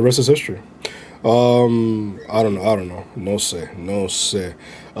rest is history. I don't know. No say.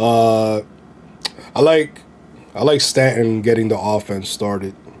 I like Stanton getting the offense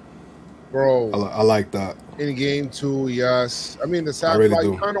started. Bro, I like that. In game 2, yes. I mean, the sack really fly,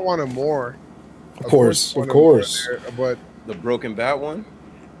 do. you kind of wanted more. Of course. There, but the broken bat one.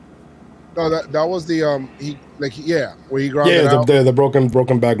 No, that was the where he grounded out. The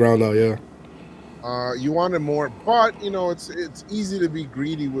broken background now. Yeah. You wanted more, but you know it's easy to be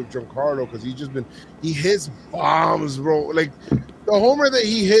greedy with Giancarlo because he hits bombs, bro. Like the homer that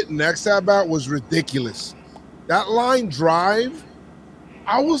he hit next at bat was ridiculous. That line drive,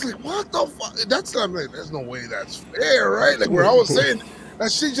 I was like, what the fuck? I'm like, there's no way that's fair, right? Like where I was saying,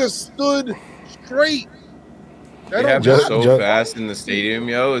 that shit just stood straight. It happened so fast in the stadium,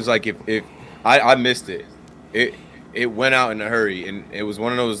 yo. It's like if I missed it. It went out in a hurry, and it was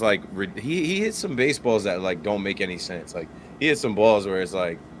one of those like he hit some baseballs that like don't make any sense. Like he hit some balls where it's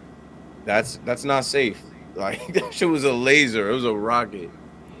like that's not safe. Like that shit was a laser. It was a rocket.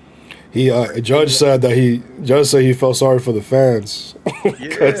 Judge said he felt sorry for the fans.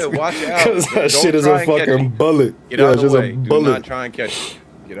 Yeah, watch out. Because that shit is a fucking bullet. Get out of the way. Do not try and catch it.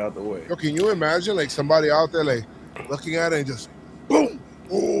 Get out the way. Yo, can you imagine like somebody out there like looking at it and just boom,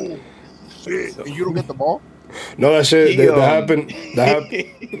 oh shit, and you don't get the ball? No, that shit that happened.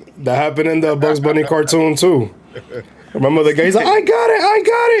 That happened in the Bugs Bunny cartoon too. Remember the guy? He's like, I got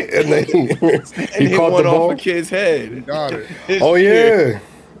it, and then he caught the ball off a kid's head. He got it. Oh yeah.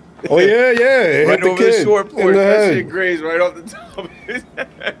 Oh yeah. It right hit over the short porch. That shit grazed right off the top of his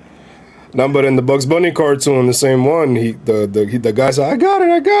head. No, but in the Bugs Bunny cartoon, the same one, the guy said, I got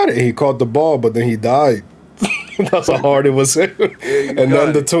it. He caught the ball, but then he died. That's how hard it was. And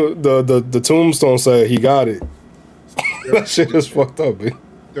then the tombstone said he got it. That shit is fucked up, man.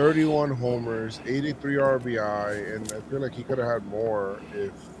 31 homers, 83 RBI, and I feel like he could have had more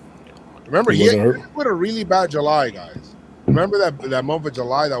if. Remember, he had a really bad July, guys. Remember that month of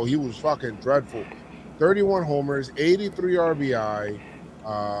July that he was fucking dreadful. 31 homers, 83 RBI,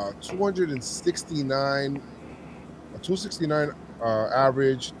 269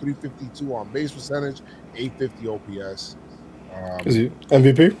 average, 352 on base percentage, 850 OPS. Is he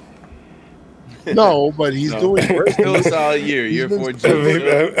MVP? No, but he's doing great. Still a solid year. Year 4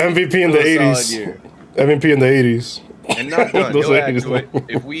 MVP in the 80s. MVP in the 80s. And not done. He'll add to it.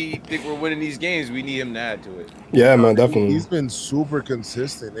 If we think we're winning these games, we need him to add to it. Yeah, man, definitely. He's been super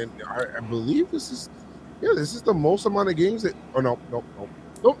consistent, and I believe this is the most amount of games that. Oh no.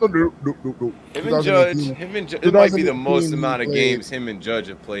 Him and Judge, it might be the most amount of games him and Judge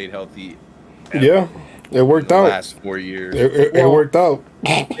have played healthy. Yeah, it worked out. Last 4 years, it worked out.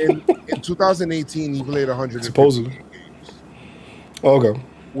 In 2018, he played 100 supposedly games. Okay.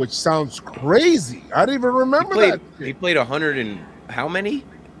 Which sounds crazy. I didn't even remember that. He played 100 and how many?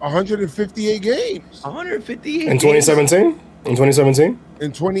 158 games. 158 in 2017. In 2017.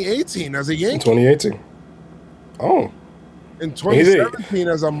 In 2018 as a Yankee. In 2018. Oh. In 2017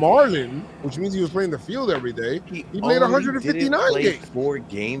 as a Marlin, which means he was playing the field every day. He played 159 games. 4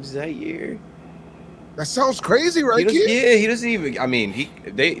 games that year. That sounds crazy, right, kid? Yeah, he doesn't even. I mean,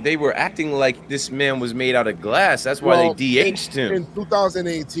 they were acting like this man was made out of glass. That's why they DH'd him. In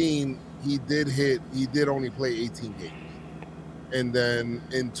 2018, he did only play 18 games, and then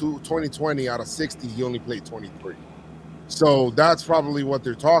in 2020, out of 60, he only played 23. So that's probably what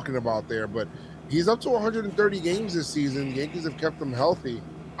they're talking about there. But he's up to 130 games this season. The Yankees have kept him healthy.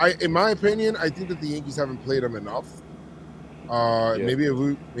 In my opinion, I think that the Yankees haven't played him enough.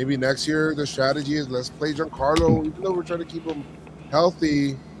 Maybe next year the strategy is let's play Giancarlo, even though we're trying to keep him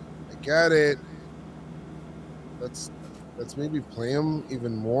healthy, get it. Let's maybe play him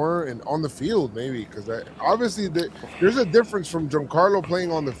even more and on the field, maybe, because obviously there's a difference from Giancarlo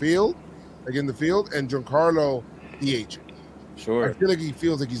playing on the field, like in the field, and Giancarlo DH. Sure. I feel like he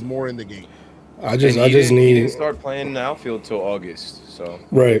feels like he's more in the game. I just He need didn't start playing in the outfield till August. So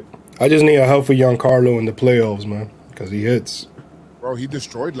right. I just need a healthy Giancarlo in the playoffs, man, because he hits. Bro, he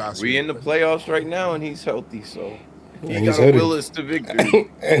destroyed last week. We in the playoffs right now, and he's healthy, so he And got he's to will us to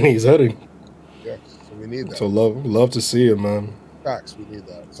victory. And he's hitting. Yeah, so we need that. So love to see it, man. Facts, we need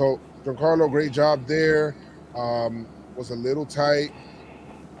that. So Giancarlo, great job there. Was a little tight.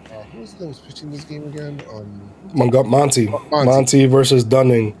 Who was pitching this game again? Monty versus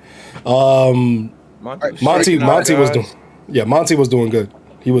Dunning. Monty was doing. Yeah, Monty was doing good.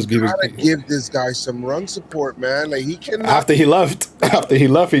 He was gotta give this guy some run support, man. Like he cannot. After he left,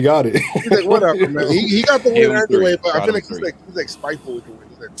 he got it. He's like, whatever, man. He got the win anyway, but I feel like he's like spiteful with the win.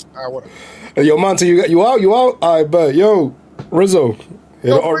 He's like, whatever. Hey, yo, Monty, you out? I bet. Yo, Rizzo.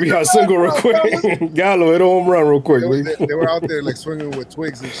 Hit an RBI single real quick. Gallo hit a home run real quick. They were out there like swinging with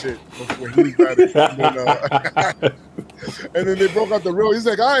twigs and shit before he got it. And then they broke out the reel. He's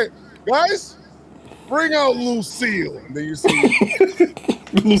like, all right, guys, bring out Lucille. And then you see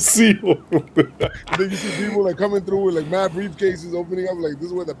Lucille. And then you see people like coming through with like mad briefcases opening up, like this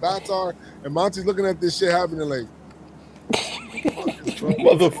is where the bats are. And Monty's looking at this shit happening like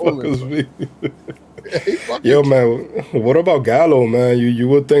motherfuckers, me. Yo, man, what about Gallo, man? You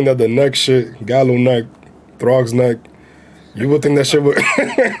would think that the neck shit, Gallo neck, Throg's neck, you would think that shit would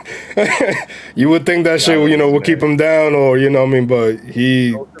you would think that shit, would keep him down, or what I mean, but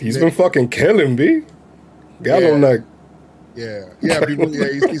he's been fucking killing, B. Gallo neck. Yeah, people. Yeah,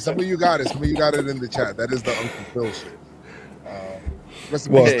 you see, some of you got it. Some of you got it in the chat. That is the Uncle Phil shit. Rest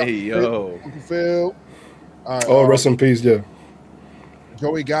in peace, hey, yo, Uncle Phil. Rest in peace, yeah.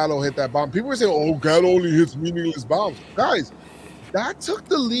 Joey Gallo hit that bomb. People were saying, "Oh, Gallo only hits meaningless bombs." Guys, that took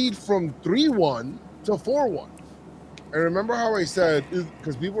the lead from 3-1 to 4-1. And remember how I said,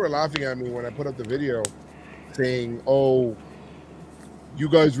 because people were laughing at me when I put up the video, saying, "Oh, you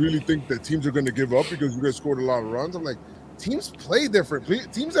guys really think that teams are going to give up because you guys scored a lot of runs?" I'm like, teams play different.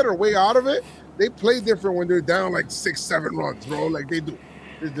 Teams that are way out of it, they play different when they're down like 6-7 runs, bro. Like they do.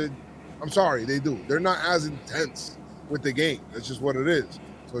 I'm sorry, they do. They're not as intense with the game. That's just what it is.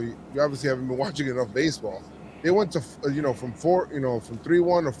 So you obviously haven't been watching enough baseball. They went to from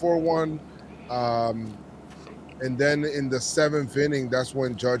 3-1 to 4-1, and then in the 7th inning, that's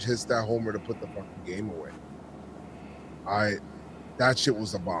when Judge hits that homer to put the fucking game away. That shit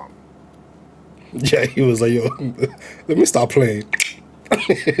was a bomb. Yeah, he was like, yo, let me stop playing.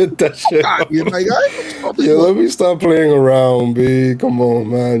 That shit. Let me stop playing around, B. Come on,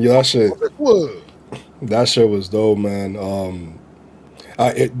 man. Yo, that shit was dope, man.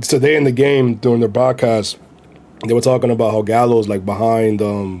 Today in the game during the broadcast, they were talking about how Gallo's like behind.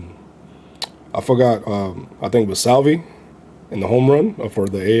 I forgot. I think it was Salvi in the home run for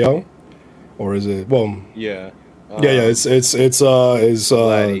the AL, or is it? Well, yeah. It's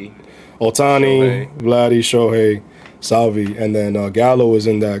Vladdy, Ohtani, Vladdy, Shohei, Salvi, and then Gallo is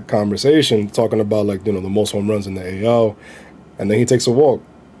in that conversation talking about like the most home runs in the AL, and then he takes a walk.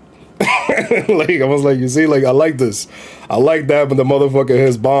 Like I was like, you see, like I like this, I like that, but the motherfucker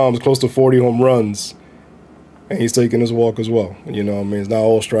hits bombs close to 40 home runs, and he's taking his walk as well. I mean, it's not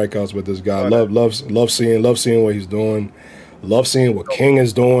all strikeouts with this guy. Love seeing what he's doing, love seeing what King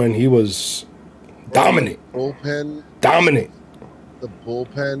is doing. He was dominant. Dominant. The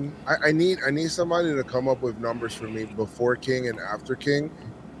bullpen. I need somebody to come up with numbers for me before King and after King.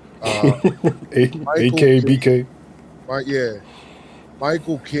 AK, BK.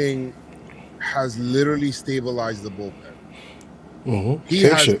 Michael King has literally stabilized the bullpen. Mm-hmm. He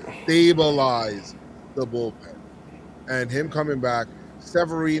has stabilized the bullpen. And him coming back,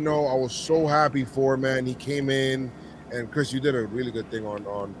 Severino, I was so happy for, man. He came in, and Chris, you did a really good thing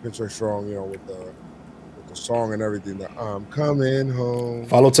on PinstripeStrong, with the song and everything. That I'm coming home.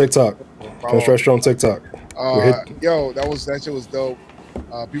 Follow TikTok. PinstripeStrong TikTok. That shit was dope.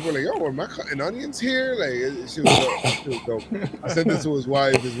 People were like, yo, am I cutting onions here? Like, she was dope. I sent this to his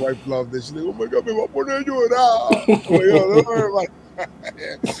wife. His wife loved it. She's like, oh my God, me va a poner a llorar.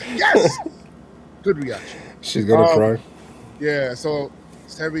 Yes! Good reaction. She's gonna cry. Yeah, so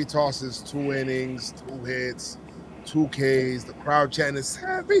Sevy tosses 2 innings, 2 hits, 2 Ks. The crowd chanted,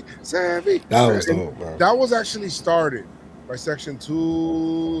 Sevy. That was dope, man. That was actually started by section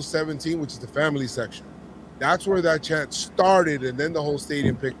 217, which is the family section. That's where that chant started, and then the whole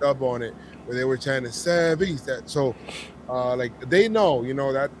stadium picked up on it, where they were chanting Sevy. So, they know,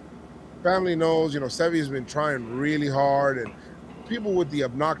 that family knows. Sevy has been trying really hard, and people with the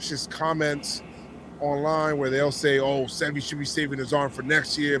obnoxious comments online where they'll say, "Oh, Sevy should be saving his arm for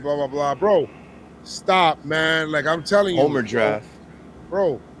next year," blah blah blah. Bro, stop, man. Like I'm telling you, Homer draft,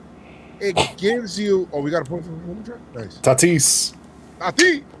 bro. It gives you. Oh, we got a point for Homer draft. Nice. Tatis.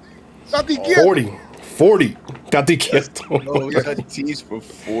 Tati. 40. Tati quieto. Oh, Tatis for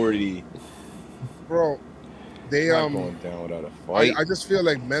 40. Bro, they Not going down without a fight. I just feel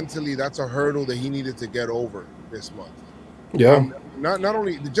like mentally that's a hurdle that he needed to get over this month. Yeah. Not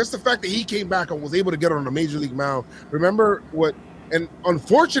only just the fact that he came back and was able to get on a major league mound. Remember what? And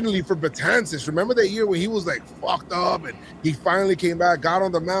unfortunately for Betances, remember that year when he was like fucked up and he finally came back, got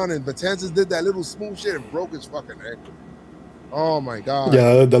on the mound, and Betances did that little smooth shit and broke his fucking ankle. Oh my god!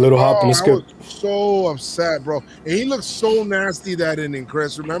 Yeah, the little hop and the skip. I was so upset, bro. And he looked so nasty that inning,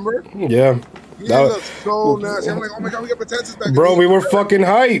 Chris. Remember? Yeah. He looked so nasty. I'm like, oh my god, we got Betances back. Bro, we were fucking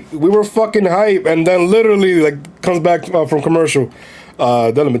hype. And then literally like comes back from commercial.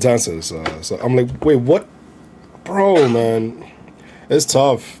 Dylan Betances. So I'm like, wait, what? Bro, man, it's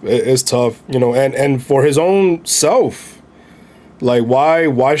tough. It's tough, you know. And for his own self, like,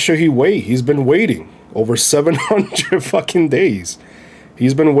 why should he wait? He's been waiting over 700 fucking days.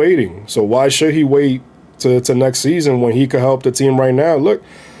 He's been waiting. So why should he wait to next season when he could help the team right now? Look,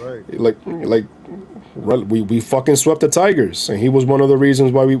 right. we fucking swept the Tigers, and he was one of the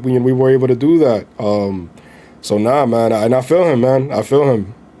reasons why we were able to do that. So nah, man, and I feel him, man. I feel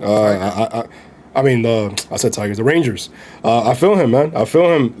him. I mean, I said Tigers, the Rangers. I feel him, man. I feel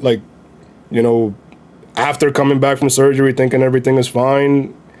him. Like, you know, after coming back from surgery, thinking everything is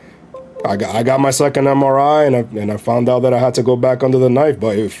fine. I got my second MRI, and I found out that I had to go back under the knife.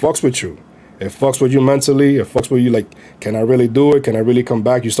 But it fucks with you. It fucks with you mentally. It fucks with you. Like, can I really do it? Can I really come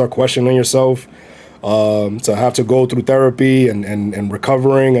back? You start questioning yourself. To have to go through therapy and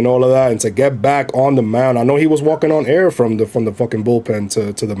recovering and all of that, and to get back on the mound. I know he was walking on air from the fucking bullpen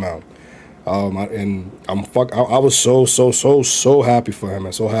to the mound. I was so happy for him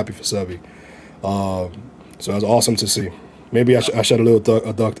and so happy for Sevy. So it was awesome to see. Maybe I shed a little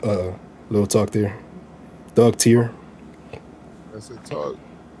Doug tear. Doug tear. That's a tug.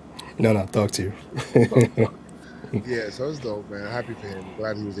 No, Doug tear. Yeah, so it's dope, man. Happy for him.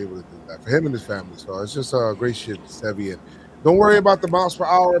 Glad he was able to do that for him and his family. So it's just great shit, Sevy. And don't worry about the miles per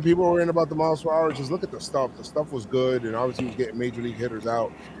hour. People are worrying about the miles per hour. Just look at the stuff. The stuff was good, and obviously he was getting major league hitters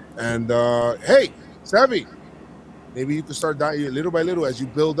out. And hey, Sevy, maybe you can start dialing little by little as you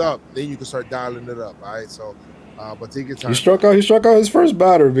build up. Then you can start dialing it up. All right, so. But take your time. He struck out his first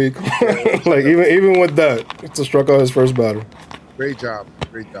batter, B. Like even with that, he struck out his first batter. Great job.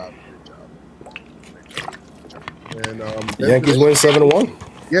 And Yankees win 7-1.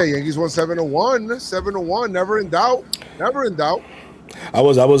 Yeah, Yankees won 7-1. 7-1. Never in doubt. I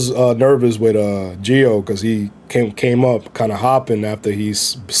was nervous with Gio because he came up kind of hopping after he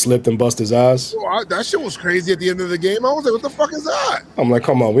slipped and busted his ass. Oh, that shit was crazy at the end of the game. I was like, what the fuck is that? I'm like,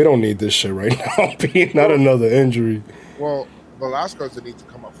 come on, we don't need this shit right now. Not another injury. Well, Velasquez needs to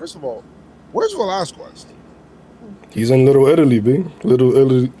come up. First of all, where's Velasquez? He's in Little Italy, B. Little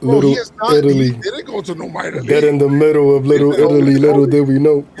Italy. He didn't go to no minor league. Dead in the middle of Little Italy. Little did we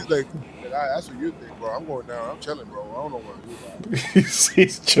know. He's like, that's what you think, bro. I'm going down. I'm chilling, bro. I don't know what to do.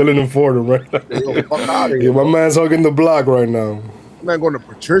 He's chilling in Fordham right now. Yo, fuck out of here, my man's hugging the block right now. My man going to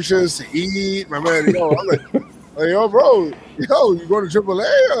Patricia's to eat. My man, I'm like, yo, bro, you going to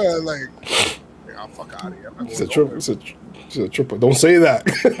AAA? Like, I'll fuck out of here. It's a triple. Don't say that.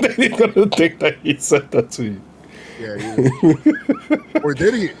 They're gonna think that he said that to you. Yeah. Or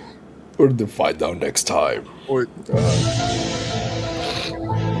did he? Or to find out next time. Or.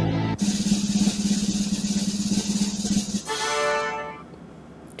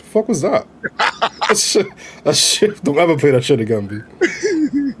 Fuck was that? that shit. Don't ever play that shit again, B.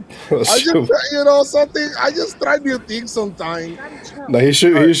 I just try new things sometimes. Nah, he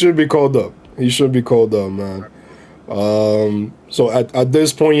should be called up. He should be called up, man. So at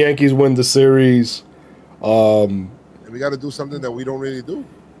this point, Yankees win the series. And we got to do something that we don't really do,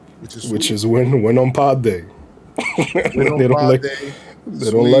 which is win on pod day. They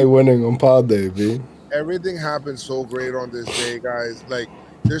don't like winning on pod day, B. Everything happens so great on this day, guys. Like,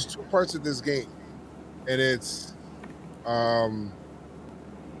 there's two parts of this game, and it's, you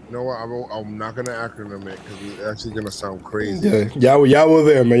know what? I'm not gonna acronym it because it's actually gonna sound crazy. Yeah, y'all were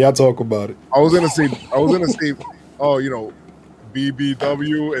there, man. Y'all talk about it. I was gonna say, oh, you know,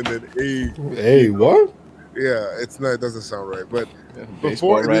 BBW and then A. Hey, what? Yeah, it's not. It doesn't sound right. But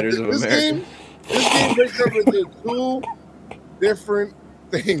Baseball Writers of this America. This game breaks up into two different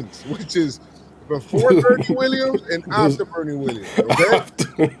things, which is before Bernie Williams and after Bernie Williams.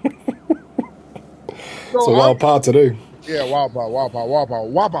 Okay. So wild pot today. Yeah, wapa, wapa, wapa,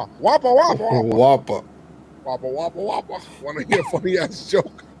 wapa, wapa, wapa, wapa, Wapa. wapa, wapa, wapa. Want to hear a funny ass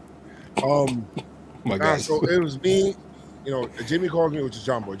joke? My Nah, guys. so it was me. You know, Jimmy calls me, which is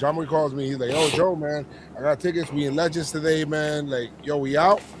Jomboy. Jomboy calls me. He's like, "Yo, Joe, man, I got tickets. We in Legends today, man. Like, yo, we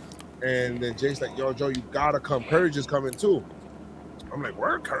out." And then Jake's like, "Yo, Joe, you gotta come. Courage is coming too." I'm like,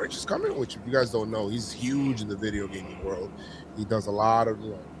 "Where? Courage is coming?" Which, if you guys don't know, he's huge in the video gaming world. He does a lot of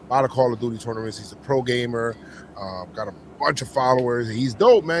Call of Duty tournaments. He's a pro gamer. Got a bunch of followers. He's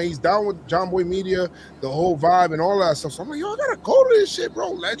dope, man. He's down with Jomboy Media, the whole vibe and all that stuff. So I'm like, "Yo, I gotta go to this shit,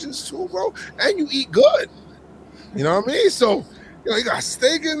 bro. Legends too, bro. And you eat good." You know what I mean? So, you know, you got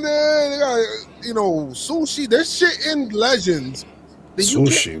steak in there. They got, you know, sushi. There's shit in Legends that you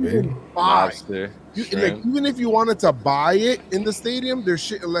Sushi, can't even man. buy. Lobster, Like, even if you wanted to buy it in the stadium, there's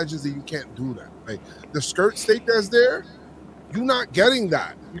shit in Legends that you can't do that. Like the skirt steak that's there, you're not getting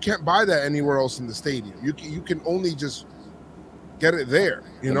that. You can't buy that anywhere else in the stadium. You can only just get it there.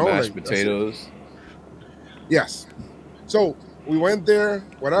 You know, mashed like potatoes. Yes. So we went there.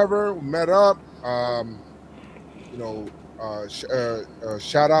 Whatever. We met up. You know,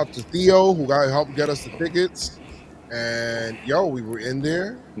 shout out to Theo who helped get us the tickets. And yo, we were in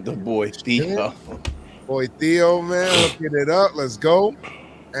there. The boy Theo. Boy Theo, man, let's get it up. Let's go.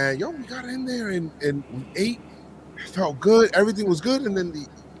 And yo, we got in there and we ate. It felt good. Everything was good. And then the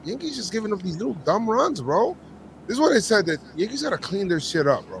Yankees just giving up these little dumb runs, bro. This is what they said, that Yankees gotta clean their shit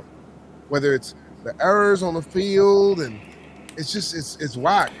up, bro. Whether it's the errors on the field and it's just it's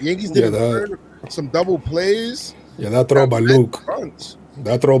whack. The Yankees did some double plays. Yeah, that throw by Luke. Runs.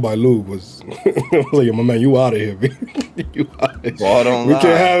 That throw by Luke was like, my man, you out of here, man. You out of here. We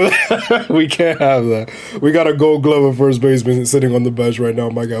can't have that. We can't have that. We got a Gold Glove at first baseman sitting on the bench right now,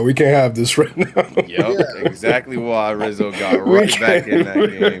 my guy. We can't have this right now. Yep, exactly why Rizzo got right back in that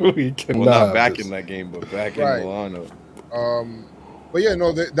game. We cannot well, not back in that game, but back in Milano. But yeah,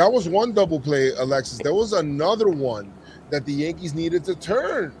 no, that was one double play, Alexis. There was another one that the Yankees needed to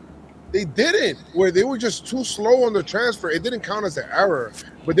turn. They didn't, where they were just too slow on the transfer. It didn't count as an error,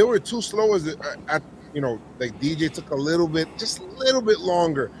 but they were too slow at you know, like DJ took just a little bit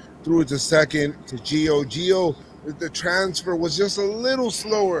longer, threw it to second to Gio. Gio, the transfer was just a little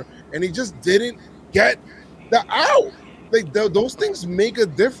slower, and he just didn't get the out. Like those things make a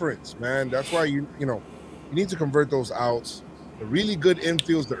difference, man. That's why you need to convert those outs. The really good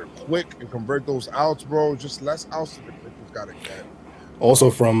infields that are quick and convert those outs, bro. Just less outs that the pitchers gotta get.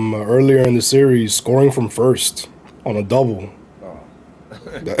 Also, from earlier in the series, scoring from first on a double.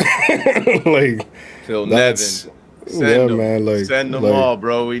 Like Phil Nevin. Send them all,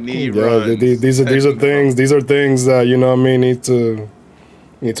 bro. We need runs. These are things that, you know what I mean, need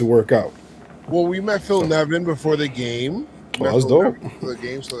to work out. Well, we met Phil Nevin before the game. That was dope. For the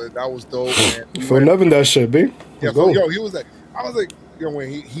game, so that was dope. Phil Nevin, that shit, B. Yeah, yo, he was like, I was like, yo, when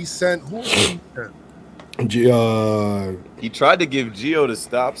he sent, who was he sent? He tried to give Gio the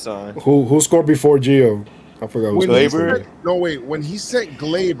stop sign. Who scored before Gio? I forgot. Glaber? No, wait. When he sent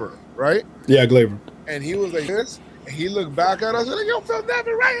Glaber, right? Yeah, Glaber. And he was like this, and he looked back at us and like, yo, Phil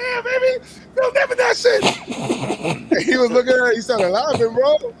Nevin right here, baby. Phil Nevin, that shit. And he was looking at it, he started laughing,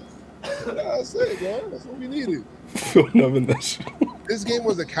 bro. That's it, bro. That's what we needed. Phil Nevin, that shit. This game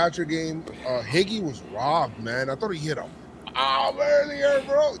was a catcher game. Higgy was robbed, man. I thought he hit a bomb earlier,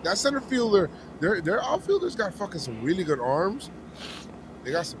 bro. That center fielder, their outfielders got fucking some really good arms.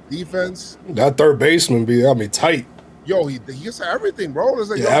 They got some defense. That third baseman, got me tight. Yo, he gets everything, bro. It's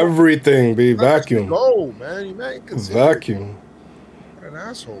like, everything, vacuum. Go, man. You man vacuum. What an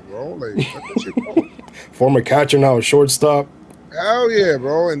asshole, bro. Like, let that shit go. Former catcher, now a shortstop. Hell yeah,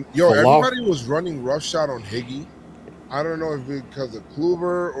 bro. And yo, everybody was running rough shot on Higgy. I don't know if it's because of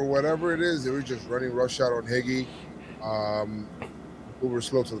Kluber or whatever it is. They were just running rough shot on Higgy. Kluber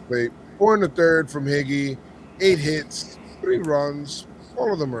slow to the plate. 4 in the third from Higgy. 8 hits, 3 runs.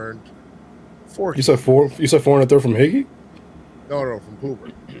 All of them earned. 4. You said 4. You said 4 in the third from Higgy? No, from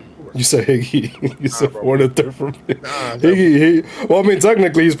Kluber. You said Higgy. You said 4 in the third from Higgy. Well, I mean,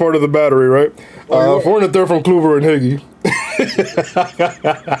 technically he's part of the battery, right? 4 in the third from Kluber and Higgy.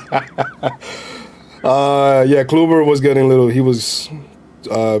 Yeah, Kluber was getting little. He was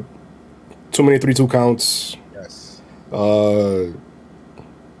too many 3-2 counts. Yes.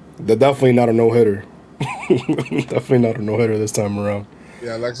 They're definitely not a no-hitter. Definitely not a no-hitter this time around.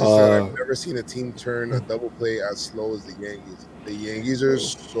 Yeah, Alexis said, I've never seen a team turn a double play as slow as the Yankees. The Yankees are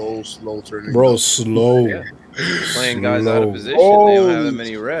so slow turning. Bro, slow. Yeah. Playing guys out of position. They don't have that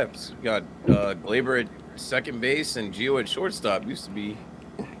many reps. You got Glaber at second base and Gio at shortstop. Used to be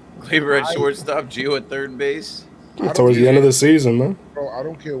Glaber at shortstop, Gio at third base. Towards the end of the season, man. Bro, I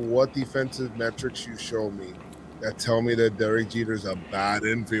don't care what defensive metrics you show me. that tell me that Derek Jeter's a bad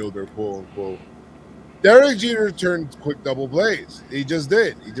infielder, quote unquote. Derek Jeter turned quick double plays. He just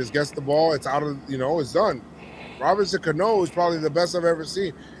did. He just gets the ball. It's out of, it's done. Robinson Cano is probably the best I've ever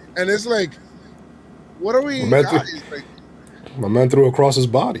seen. And it's like, what are we? My man threw across his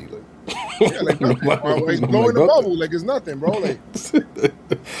body. Yeah, like nothing. He's blowing the bubble like it's nothing, bro. Like,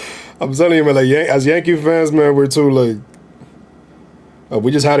 I'm telling you, man, like as Yankee fans, man, we're too like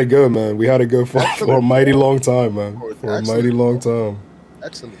we just had it good, man. We had it good for a mighty long time, man. For a mighty long time.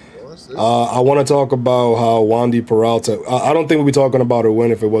 Excellent. I want to talk about how Wandy Peralta. I don't think we'd be talking about a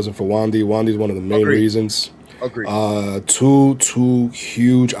win if it wasn't for Wandy. Wandy's one of the main reasons. Agreed. Two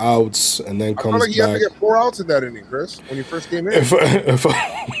huge outs, and then comes back. I feel like you had to get 4 outs in that inning, Chris, when you first came in. Shit, bro. That's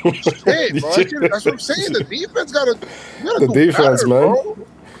what I'm saying. The defense got to. The defense, man.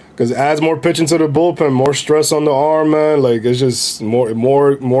 Because it adds more pitching to the bullpen, more stress on the arm, man. Like it's just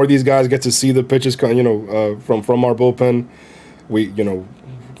more. These guys get to see the pitches, from our bullpen. We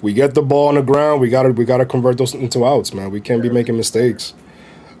get the ball on the ground. We gotta convert those into outs, man. We can't be making mistakes.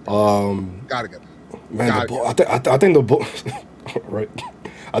 Gotta get. Man, I think the bull, right.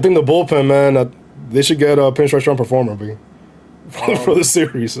 I think the bullpen, man. They should get a PinstripeStrong performer, B, for the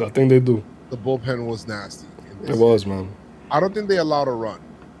series. I think they do. The bullpen was nasty. It was, man. I don't think they allowed a run.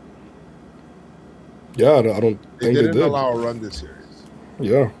 Yeah, I don't think they did. They didn't allow a run this series.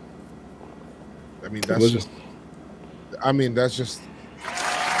 Yeah. I mean, that's just.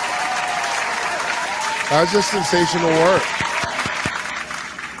 That's just sensational work.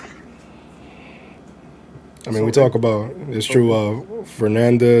 I mean, we talk about, it's true,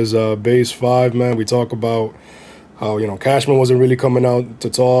 Fernandez, base 5, man. We talk about how, Cashman wasn't really coming out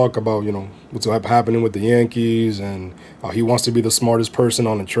to talk about, what's happening with the Yankees and how he wants to be the smartest person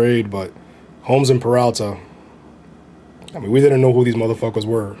on the trade. But Holmes and Peralta, I mean, we didn't know who these motherfuckers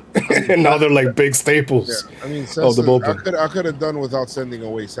were. And now they're like big staples of the bullpen. I could have done without sending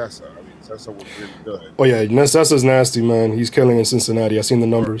away Sessa. I mean, Sessa was really good. Oh, yeah, Sessa's nasty, man. He's killing in Cincinnati. I've seen the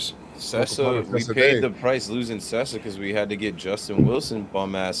numbers. Sessa, we paid the price losing Sessa because we had to get Justin Wilson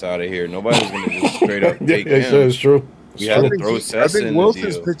bum ass out of here. Nobody was going to just straight up take him. Yeah, it's true. We had to throw Sessa in the deal. I think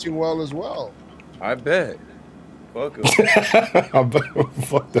Wilson's pitching well as well. I bet. Fuck him. I bet.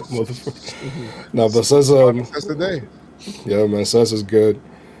 Fuck that motherfucker. No, but Sessa day. Yeah, man, Sessa's good.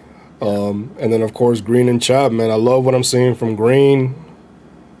 And then of course Green and Chapman. I love what I'm seeing from Green.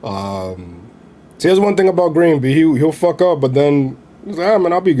 See, here's one thing about Green, B. He'll fuck up, but then he's like,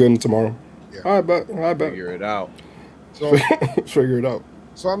 man, I'll be good tomorrow. Yeah. I bet. Figure it out. So figure it out.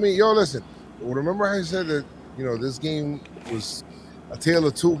 So I mean, listen. Remember how I said that this game was a tale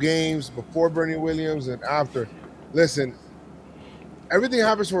of 2 games before Bernie Williams and after. Listen, everything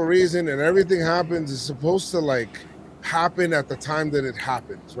happens for a reason, and everything happens is supposed to happen at the time that it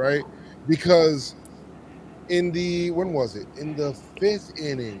happens, right? Because in the 5th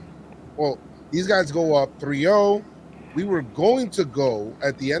inning, well, these guys go up 3-0. We were going to go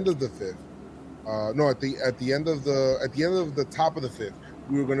at the end of the 5th. At the end of the top of the 5th,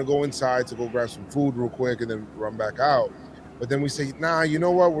 we were going to go inside to go grab some food real quick and then run back out. But then we say, nah, you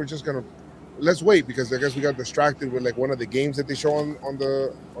know what? We're just gonna let's wait because I guess we got distracted with one of the games that they show on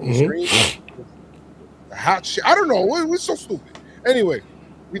the screen. The hot shit. I don't know. It was so stupid. Anyway,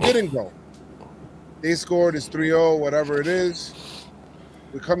 we didn't go. They scored. It's 3-0, whatever it is.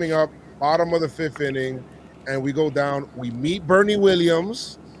 We're coming up bottom of the 5th inning, and we go down. We meet Bernie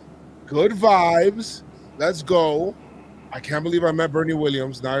Williams. Good vibes. Let's go. I can't believe I met Bernie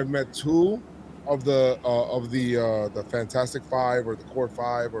Williams. Now I've met 2 of the Fantastic 5 or the Core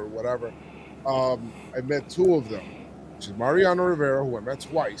 5 or whatever. I met 2 of them, which is Mariano Rivera, who I met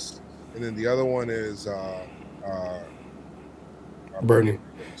twice, and then the other one is Bernie.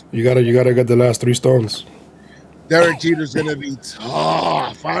 You gotta get the last 3 stones. Derek Jeter's gonna be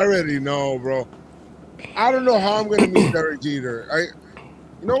tough. I already know, bro. I don't know how I'm gonna meet Derek Jeter.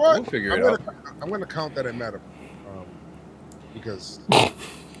 You know what? We'll figure it out. I'm gonna count that I met him, because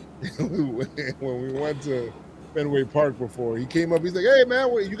when we went to Fenway Park before, he came up. He's like, "Hey man,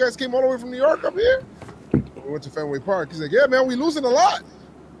 you guys came all the way from New York up here?" We went to Fenway Park. He's like, "Yeah man, we losing a lot."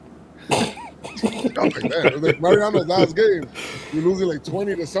 I'm like, man, it was like Mariano's last game. We're losing like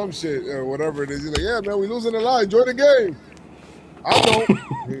 20 to some shit or whatever it is. He's like, "Yeah man, we losing a lot. Enjoy the game." I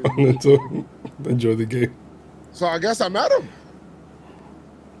don't. Enjoy the game. So I guess I met him.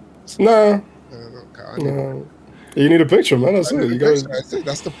 Nah. You need a picture, man. That's it. That's it.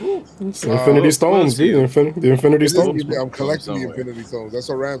 That's the proof. It's Infinity Stones, the Infinity Stones. I'm collecting the Infinity Stones. That's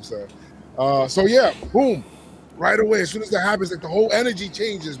what Ram said. So yeah, boom, right away. As soon as that happens, the whole energy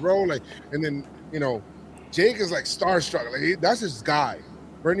changes, bro. And then Jake is starstruck. That's his guy.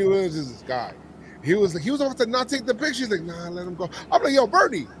 Bernie Williams is his guy. he was about to not take the picture. He's like, nah, let him go. I'm like, yo,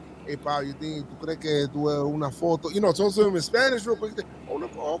 Bernie. Hey, pal, you think tú crees que tuve una foto? You know, told him in Spanish real quick. Oh, no,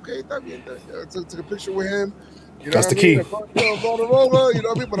 okay, está bien. Took a picture with him. You know That's the what I mean? key. You know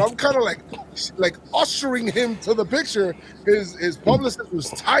what I mean? But I'm kind of like ushering him to the picture. His publicist was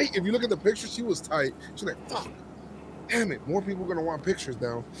tight. If you look at the picture, she was tight. She's like, fuck. Damn it, more people are gonna want pictures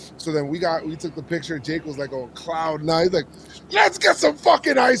now. So then we took the picture. Jake was like on cloud nine. He's like, let's get some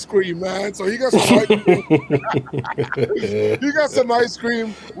fucking ice cream, man. So he got some ice cream. He got some ice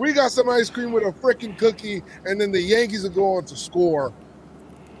cream. We got some ice cream with a freaking cookie. And then the Yankees will go on to score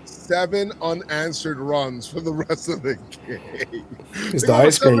 7 unanswered runs for the rest of the game. It's the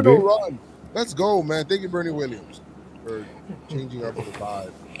ice cream, dude. Run. Let's go, man. Thank you, Bernie Williams, for changing up the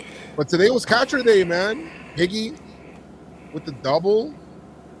vibe. But today was catcher day, man. Higgy with the double.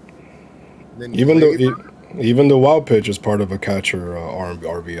 Then Even the wild pitch is part of a catcher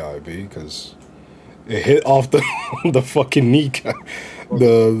RBI, because it hit off the fucking kneecap,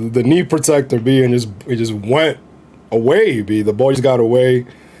 the knee protector, B, and it just went away, B. The ball just got away.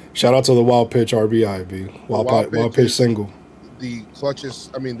 Shout out to the wild pitch RBI, B. Wild pitch single. The clutches.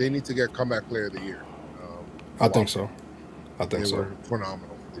 I mean, they need to get comeback player of the year. I think so. They were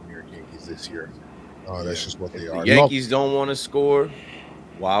phenomenal for the New York Yankees this year. That's just what they are. Yankees don't want to score.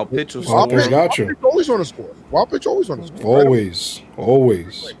 Wild pitch will Wild score. pitch got you. Always want to score. Wild pitch always want to score. Always.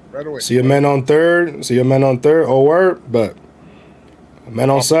 Right away. See a man on third. Oh, word. But a man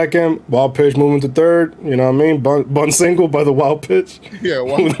on second. Wild pitch moving to third. You know what I mean? Bunt single by the wild pitch. Yeah.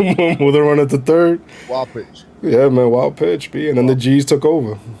 With a run at the third. Wild pitch. Yeah, man. Wild pitch, B. And then the G's took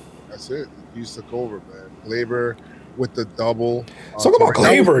over. That's it. The G's took over, man. Glaber with the double. Talk about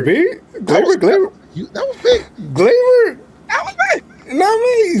Glaber, B. Glaber. That was big. Glaber. That was big. You know what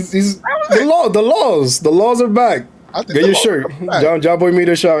I mean? He's the laws are back. Get your shirt. Jomboy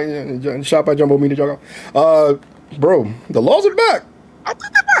Media shop at JomboyMedia. Bro, the laws are back. I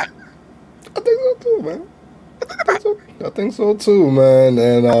think they're back. I think so too, man. I think so too, man.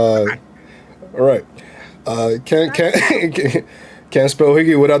 And all right. Can't spell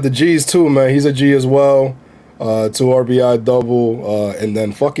Higgy without the G's too, man. He's a G as well. 2 RBI double, and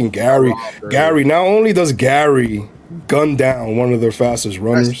then fucking Gary. Gary, not only does Gary gun down one of their fastest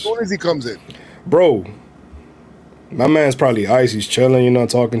runners, as soon as he comes in, bro, my man's probably ice. He's chilling, you know,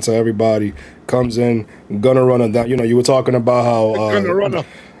 talking to everybody. Comes in, gonna run him down. You know, you were talking about how gonna run him.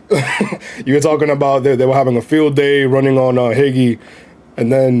 You were talking about they were having a field day running on Higgy,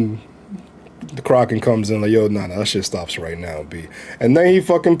 and then the Kraken comes in like, yo, nah, that shit stops right now, B. And then he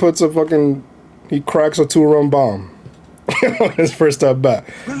fucking he cracks a 2-run bomb on his first at bat.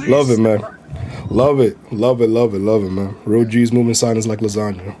 Love it, man. Love it, man. Real G's moving silence like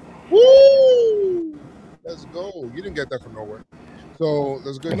lasagna. Woo! Let's go. You didn't get that from nowhere. So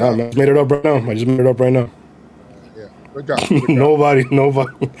that's good. Nah, man, I just made it up right now. Yeah, good job. Good job. Nobody.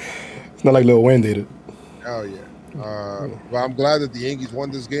 It's not like Lil Wayne did it. Oh yeah. Well, I'm glad that the Yankees won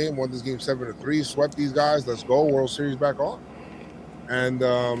this game 7-3, swept these guys. Let's go. World Series back on. And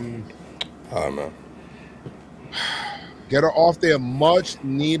man. Get an off day, a much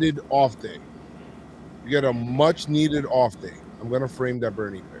needed off day. You get a much needed off day. I'm gonna frame that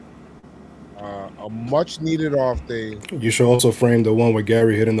Bernie pick. A much needed off day. You should also frame the one with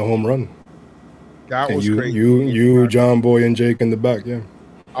Gary hitting the home run. That was crazy. You, John Boy, and Jake in the back. Yeah.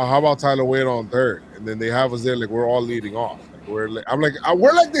 How about Tyler Wade on third, and then they have us there like we're all leading off. Like we're like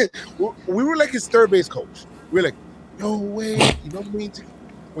we were like his third base coach. We're like, yo, Wade, you know what I mean?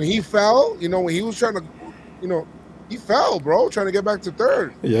 When he fell, you know, when he was trying to, you know, he fell, bro, trying to get back to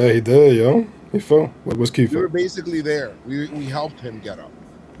third. Yeah, he did, yo. He fell. What was key for? We were basically there. We helped him get up.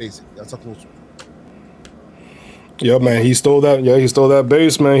 Basically, that's a close one. Yeah, man, he stole that. Yeah, he stole that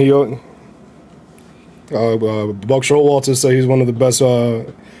base, man. He Buck Showalter said he's one of the best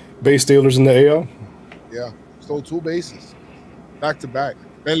base stealers in the AL. Yeah, stole 2 bases, back to back,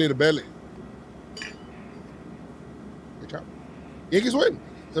 belly to belly. Good job. Yankees win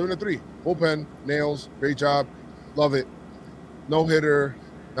 7-3. Bullpen, nails, great job, love it. No hitter,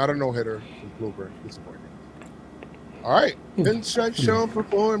 not a no hitter from Kluber. Disappointing. All right, PinstripeStrong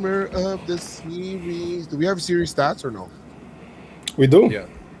performer of the series. Do we have series stats or no? We do. Yeah.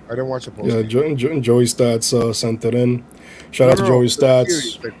 I didn't watch the post. Yeah, Joey Stats sent it in. Shout out to Joey Stats.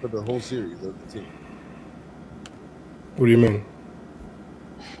 Series, like for the whole series of the team. What do you mean?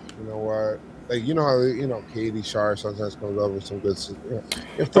 You know what? Like, you know how, you know, Katie Shar sometimes comes up with some good.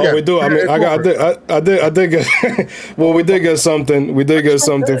 Oh, we do. I mean, I did get. Well, we did get something. We did get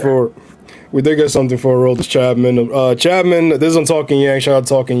something for Aroldis Chapman. Chapman, this is on Talking Yanks. Shout out to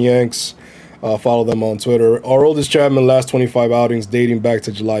Talking Yanks. Follow them on Twitter. Aroldis Chapman last 25 outings dating back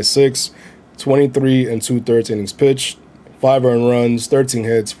to July 6, 23 and 2/3 innings pitched, 5 earned runs, 13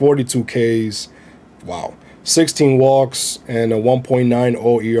 hits, 42 Ks. Wow. 16 walks and a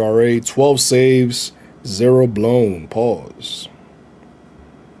 1.90 ERA, 12 saves, 0 blown. Pause.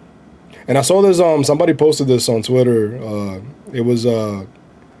 And I saw this, somebody posted this on Twitter. It was on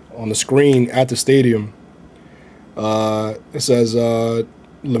the screen at the stadium. It says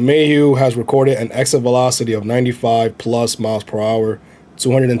LeMahieu has recorded an exit velocity of 95 plus miles per hour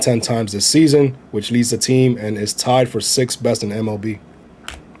 210 times this season, which leads the team and is tied for 6th best in MLB.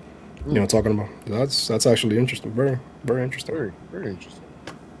 You know what I'm talking about? That's actually interesting. Very, very interesting. Very interesting.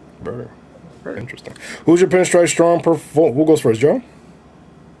 Very interesting. Who's your pinstripe strong Who goes first, Joe?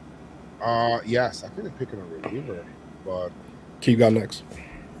 Yes, I could have picked a reliever, but Keith got next.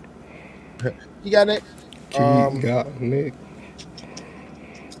 You got it. Keith got Nick.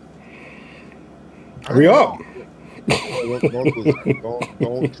 Hurry up. Don't do that.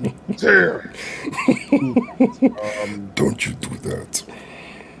 Don't you dare. Don't you do that.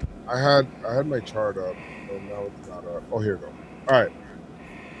 I had my chart up, and now it's not up. Oh, here we go. All right.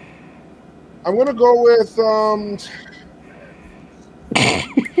 I'm gonna go with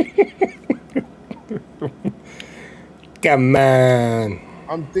Come on.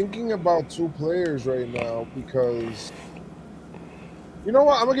 I'm thinking about 2 players right now because you know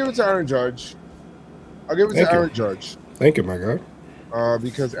what? I'm gonna give it to Aaron Judge. I'll give it to Aaron Judge. Thank you, my guy.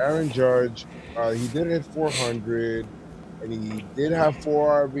 Because Aaron Judge, he did hit 400, and he did have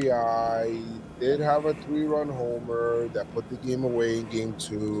 4 RBI. He did have a 3-run homer that put the game away in game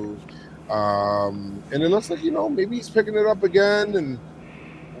 2. And it looks like, maybe he's picking it up again, and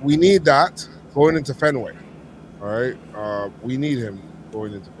we need that going into Fenway. All right? We need him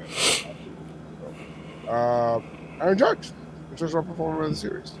going into Fenway. So, Aaron Judge, which was our performer of the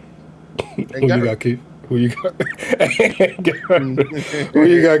series. Who you got, Keith? Who you got? Who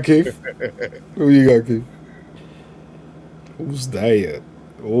you got, Keith? Who you got, Keith? Who's that?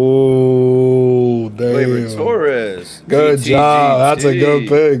 Oh, damn. Gleyber Torres. Good job. That's a good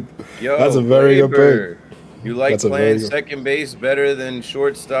pick. Yo, that's a very good pick. You like playing second base better than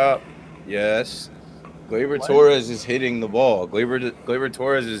shortstop? Yes. Gleyber Torres is hitting the ball. Gleyber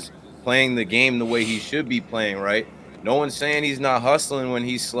Torres is playing the game the way he should be playing, right? No one's saying he's not hustling when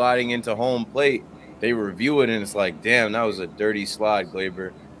he's sliding into home plate. They review it, and it's like, damn, that was a dirty slide,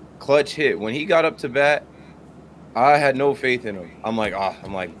 Gleyber. Clutch hit. When he got up to bat, I had no faith in him. I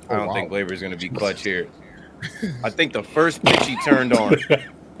don't think Gleyber's going to be clutch here. I think the first pitch he turned on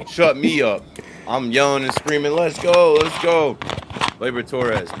shut me up. I'm yelling and screaming, let's go, let's go. Gleyber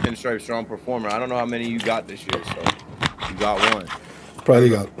Torres, pinstripe strong performer. I don't know how many you got this year, so you got one. Probably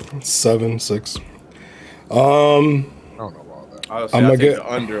got 7, 6. I don't know about that. I'll take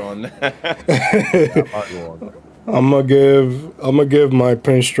the under on that. I'm gonna give my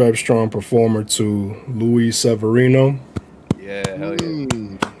pinstripe strong performer to Luis Severino. Yeah, hell yeah.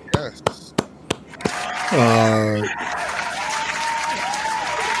 Yes.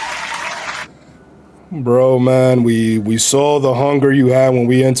 Bro, man, we saw the hunger you had when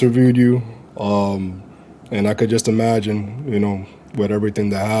we interviewed you, and I could just imagine, with everything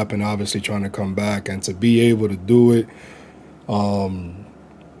that happened, obviously trying to come back and to be able to do it, and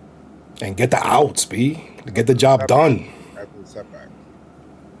get the outs, to get the job done. Setback.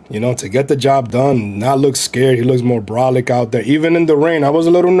 To get the job done, not look scared. He looks more brolic out there. Even in the rain, I was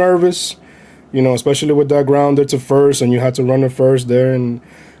a little nervous, especially with that grounder to first, and you had to run to first there,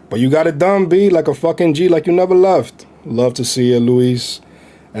 but you got it done, like a fucking G, like you never left. Love to see it, Luis.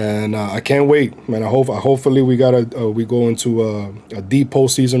 And I can't wait, man. Hopefully we go into a deep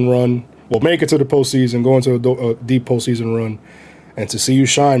postseason run. We'll make it to the postseason, go into a deep postseason run, and to see you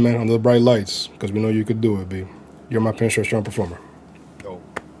shine, man, under the bright lights, because we know you could do it, B. You're my pinstripe strong performer. Yo,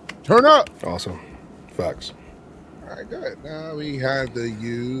 turn up. Awesome, facts. All right, good. Now we have the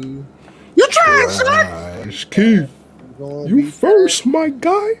You trash, Keith. You first, my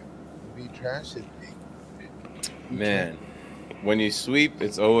guy. Be trash it, man. When you sweep,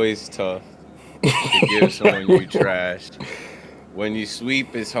 it's always tough to give someone you trashed. When you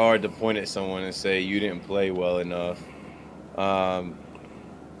sweep, it's hard to point at someone and say you didn't play well enough.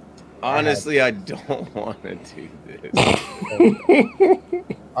 Honestly, I don't want to do this.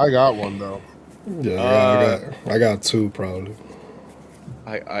 I got one though. Yeah, I got 2 probably.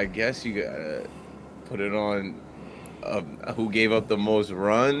 I guess you gotta put it on who gave up the most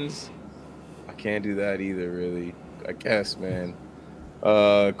runs. I can't do that either, really. I guess, man.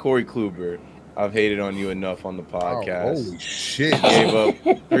 Corey Kluber, I've hated on you enough on the podcast. Oh, holy shit! Gave up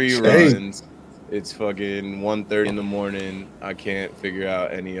 3 runs. It's fucking 1:30 in the morning. I can't figure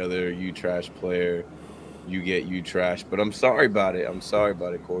out any other you trash player. you get you trash. But I'm sorry about it. I'm sorry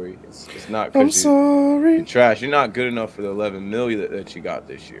about it, Corey. It's not I'm because sorry. you're trash. You're not good enough for the 11 million that you got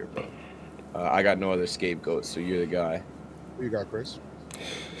this year, bro. I got no other scapegoat, so you're the guy. Who you got, Chris?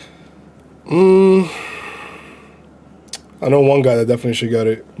 I know one guy that definitely should get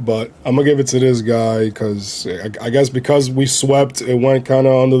it, but I'm gonna give it to this guy because I guess because we swept, it went kind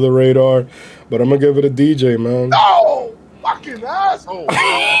of under the radar. But I'm gonna give it a DJ, man. No, fucking asshole.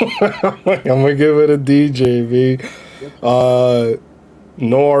 I'm gonna give it a DJ, B. No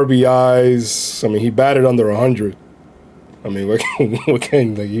RBIs. I mean, he batted under 100. I mean, what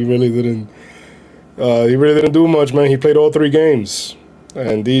can like he really didn't. He really didn't do much, man. He played all 3 games,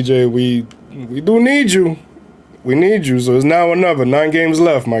 and DJ, we do need you. We need you, so it's now or never. 9 games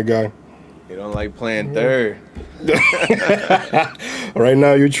left, my guy. You don't like playing third. Right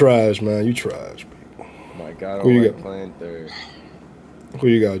now, you trash, man. You trash. Oh my God, I Who you don't like got? playing third. Who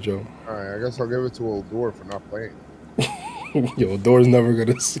you got, Joe? All right, I guess I'll give it to Old Door for not playing. Yo, Door's never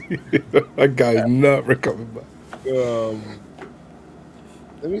gonna see it. That guy's never coming back.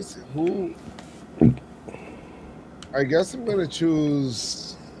 Let me see who. I guess I'm gonna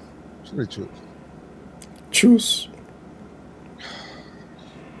choose. What should I choose? Choose.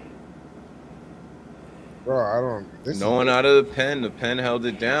 Bro, I don't. No one out of the pen. The pen held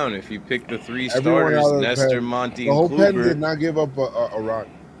it down. If you pick the 3 Everyone starters, out of the Nestor, pen. Monty, The and whole pen Kluber, did not give up a run.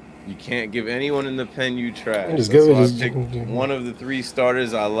 you can't give anyone in the pen you trash. Just That's give it- why I just- picked one of the 3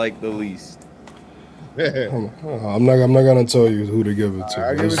 starters I like the least. I'm not gonna tell you who to give it to.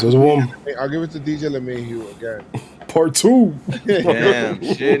 I give it There's to one I'll give it to DJ LeMahieu again. part 2. Damn,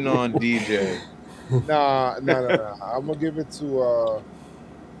 shitting on DJ. Nah. I'm gonna give it to.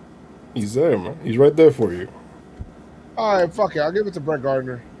 He's there, man. He's right there for you. All right, fuck it. I'll give it to Brett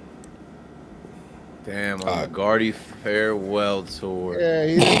Gardner. Damn, on the Gardy farewell tour. Yeah,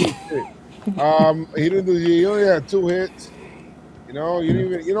 he didn't do shit. He didn't do. He only had 2 hits. You know, you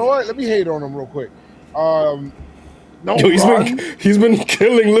didn't even. You know what? Let me hate on him real quick. No, Yo, run. he's been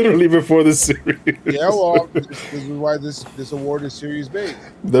killing literally before the series. Yeah, well, this is why this award is series based.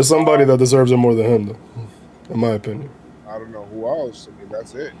 There's somebody that deserves it more than him, though, in my opinion. I don't know who else. I mean,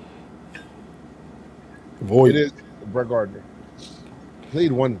 that's it. Void. It is Brett Gardner.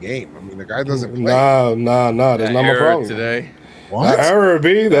 Played 1 game. I mean, the guy doesn't play. Nah. That's That not my error problem. today. That error,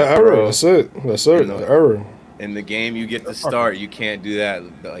 B. That Yeah, error. bro. That's it. That's it. know. The error. In the game you get to start, you can't do that.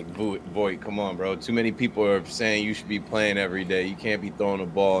 Like, Voight, come on, bro. Too many people are saying you should be playing every day. You can't be throwing a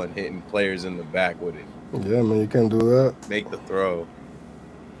ball and hitting players in the back with it. Yeah, man, you can't do that. Make the throw.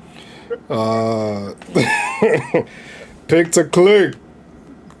 Pick to click.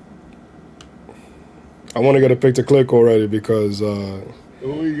 I want to get a pick to click already because Who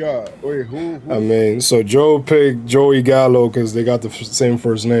we got? Wait, who? I mean, so Joe picked Joey Gallo because they got the same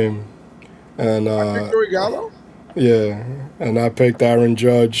first name, and Joey Gallo? yeah, and I picked Aaron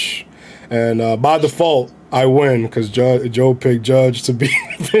Judge, and by default I win because Joe picked Judge to be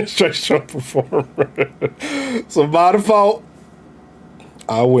the PinstripeStrong performer. So by default,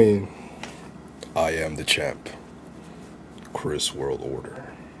 I win. I am the champ. Chris World Order.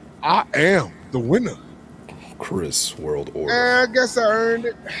 I am the winner. Chris World Order. I guess I earned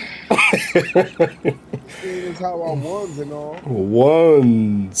it. Seeing as how I was and all.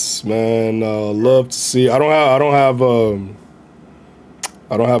 Once, man, love to see. I don't have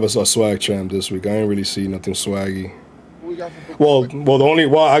a swag champ this week. I ain't really see nothing swaggy. Who we got for Well, I'm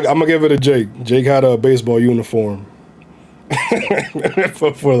gonna give it to Jake. Jake had a baseball uniform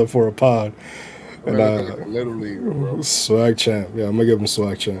for a pod, and Little League, bro. swag champ. Yeah, I'm gonna give him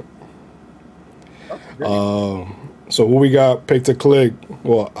swag champ. So who we got picked to click?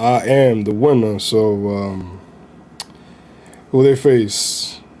 Well, I am the winner. So who they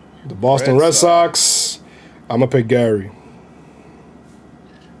face? The Boston Red Sox. I'm gonna pick Gary.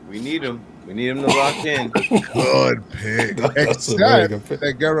 We need him. We need him to lock in. Good pick. That's a very Except good pick.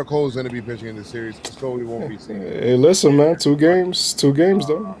 that Garrett Cole's going to be pitching in the series, so we won't be seeing it. Hey, listen, man. 2 games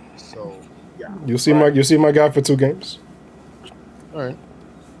though. So, yeah. You see my guy for 2 games. All right.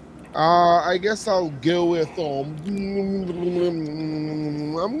 I guess I'll go with I'm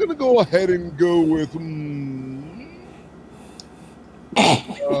gonna go ahead and go with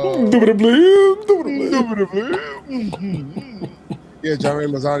yeah, Johnny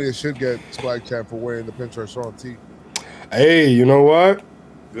Lasagna should get swag champ for wearing the PinstripeStrong tee. Hey, you know what?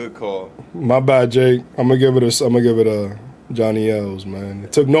 Good call. My bad, Jake. I'm gonna give it a Johnny L's, man.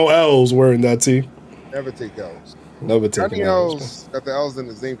 It took no L's wearing that tee. Never take L's. Never taking Johnny L's. L's got the L's in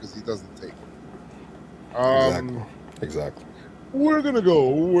his name because he doesn't take. Exactly. We're gonna go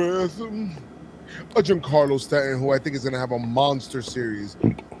with a Giancarlo Stanton, who I think is gonna have a monster series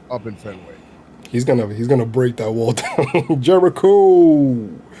up in Fenway. He's gonna break that wall down. Jericho.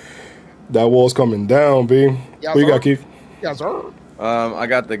 That wall's coming down, B. Yeah, What you got, Keith? Yeah, sir. I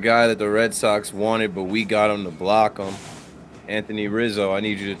got the guy that the Red Sox wanted, but we got him to block him. Anthony Rizzo, I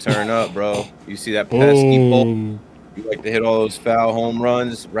need you to turn up, bro. You see that pesky pole? You like to hit all those foul home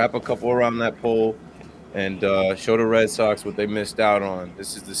runs, wrap a couple around that pole, and show the Red Sox what they missed out on.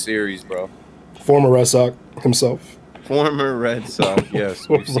 This is the series, bro. Former Red Sox himself. Former Red Sox, yes.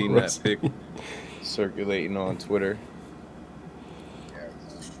 We've seen that pic circulating on Twitter.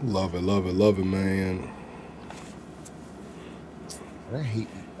 Love it, man. I hate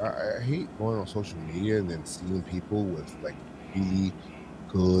going on social media and then seeing people with like really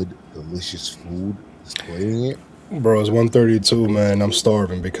good, delicious food displaying it. Bro, it's 1:32, man. I'm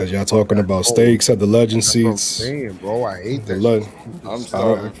starving because y'all talking about steaks at the Legend Seats. That's what I'm saying, bro. I hate that. I'm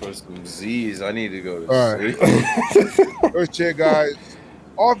starving for some Z's. I need to go to sleep. First check, guys.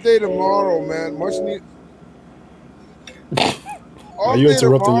 Off day tomorrow, man. Much need. Are you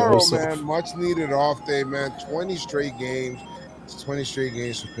interrupting yourself? Man. Much needed off day, man. 20 straight games. 20 straight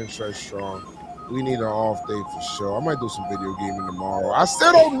games for PinstripeStrong. We need an off day for sure. I might do some video gaming tomorrow. I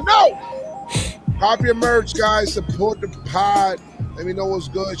still don't know. Pop your merch, guys. Support the pod. Let me know what's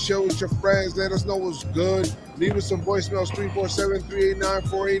good. Share with your friends. Let us know what's good. Leave us some voicemails,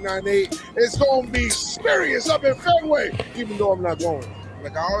 347-389-4898. It's going to be serious up in Fenway, even though I'm not going.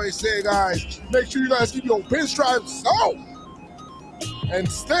 Like I always say, guys, make sure you guys keep your pinstripes on and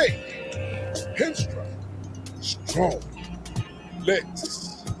stay pinstripe strong.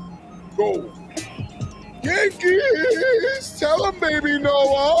 Let's go. Yankees! Tell them, baby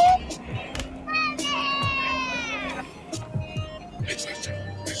Noah.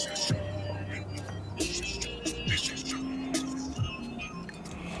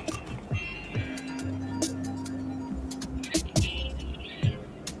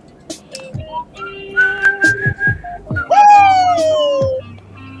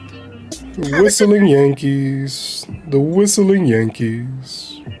 Whistling Yankees. The whistling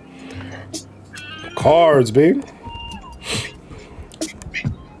Yankees. Cards, babe.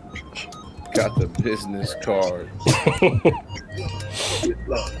 Got the business card.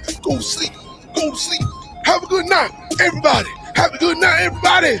 Go sleep. Go sleep. Have a good night, everybody. Have a good night,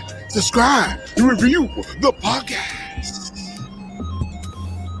 everybody. Subscribe and review the podcast.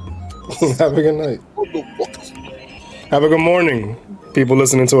 Have a good night. Have a good morning. People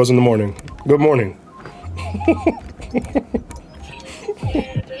listening to us in the morning. Good morning.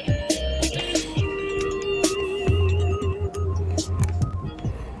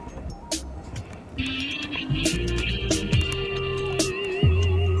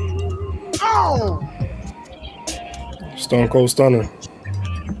 Oh! Stone Cold Stunner.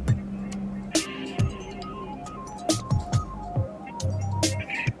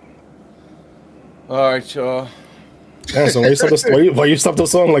 All right, y'all. Damn, so why you stop the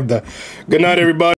song like that? Good night, everybody.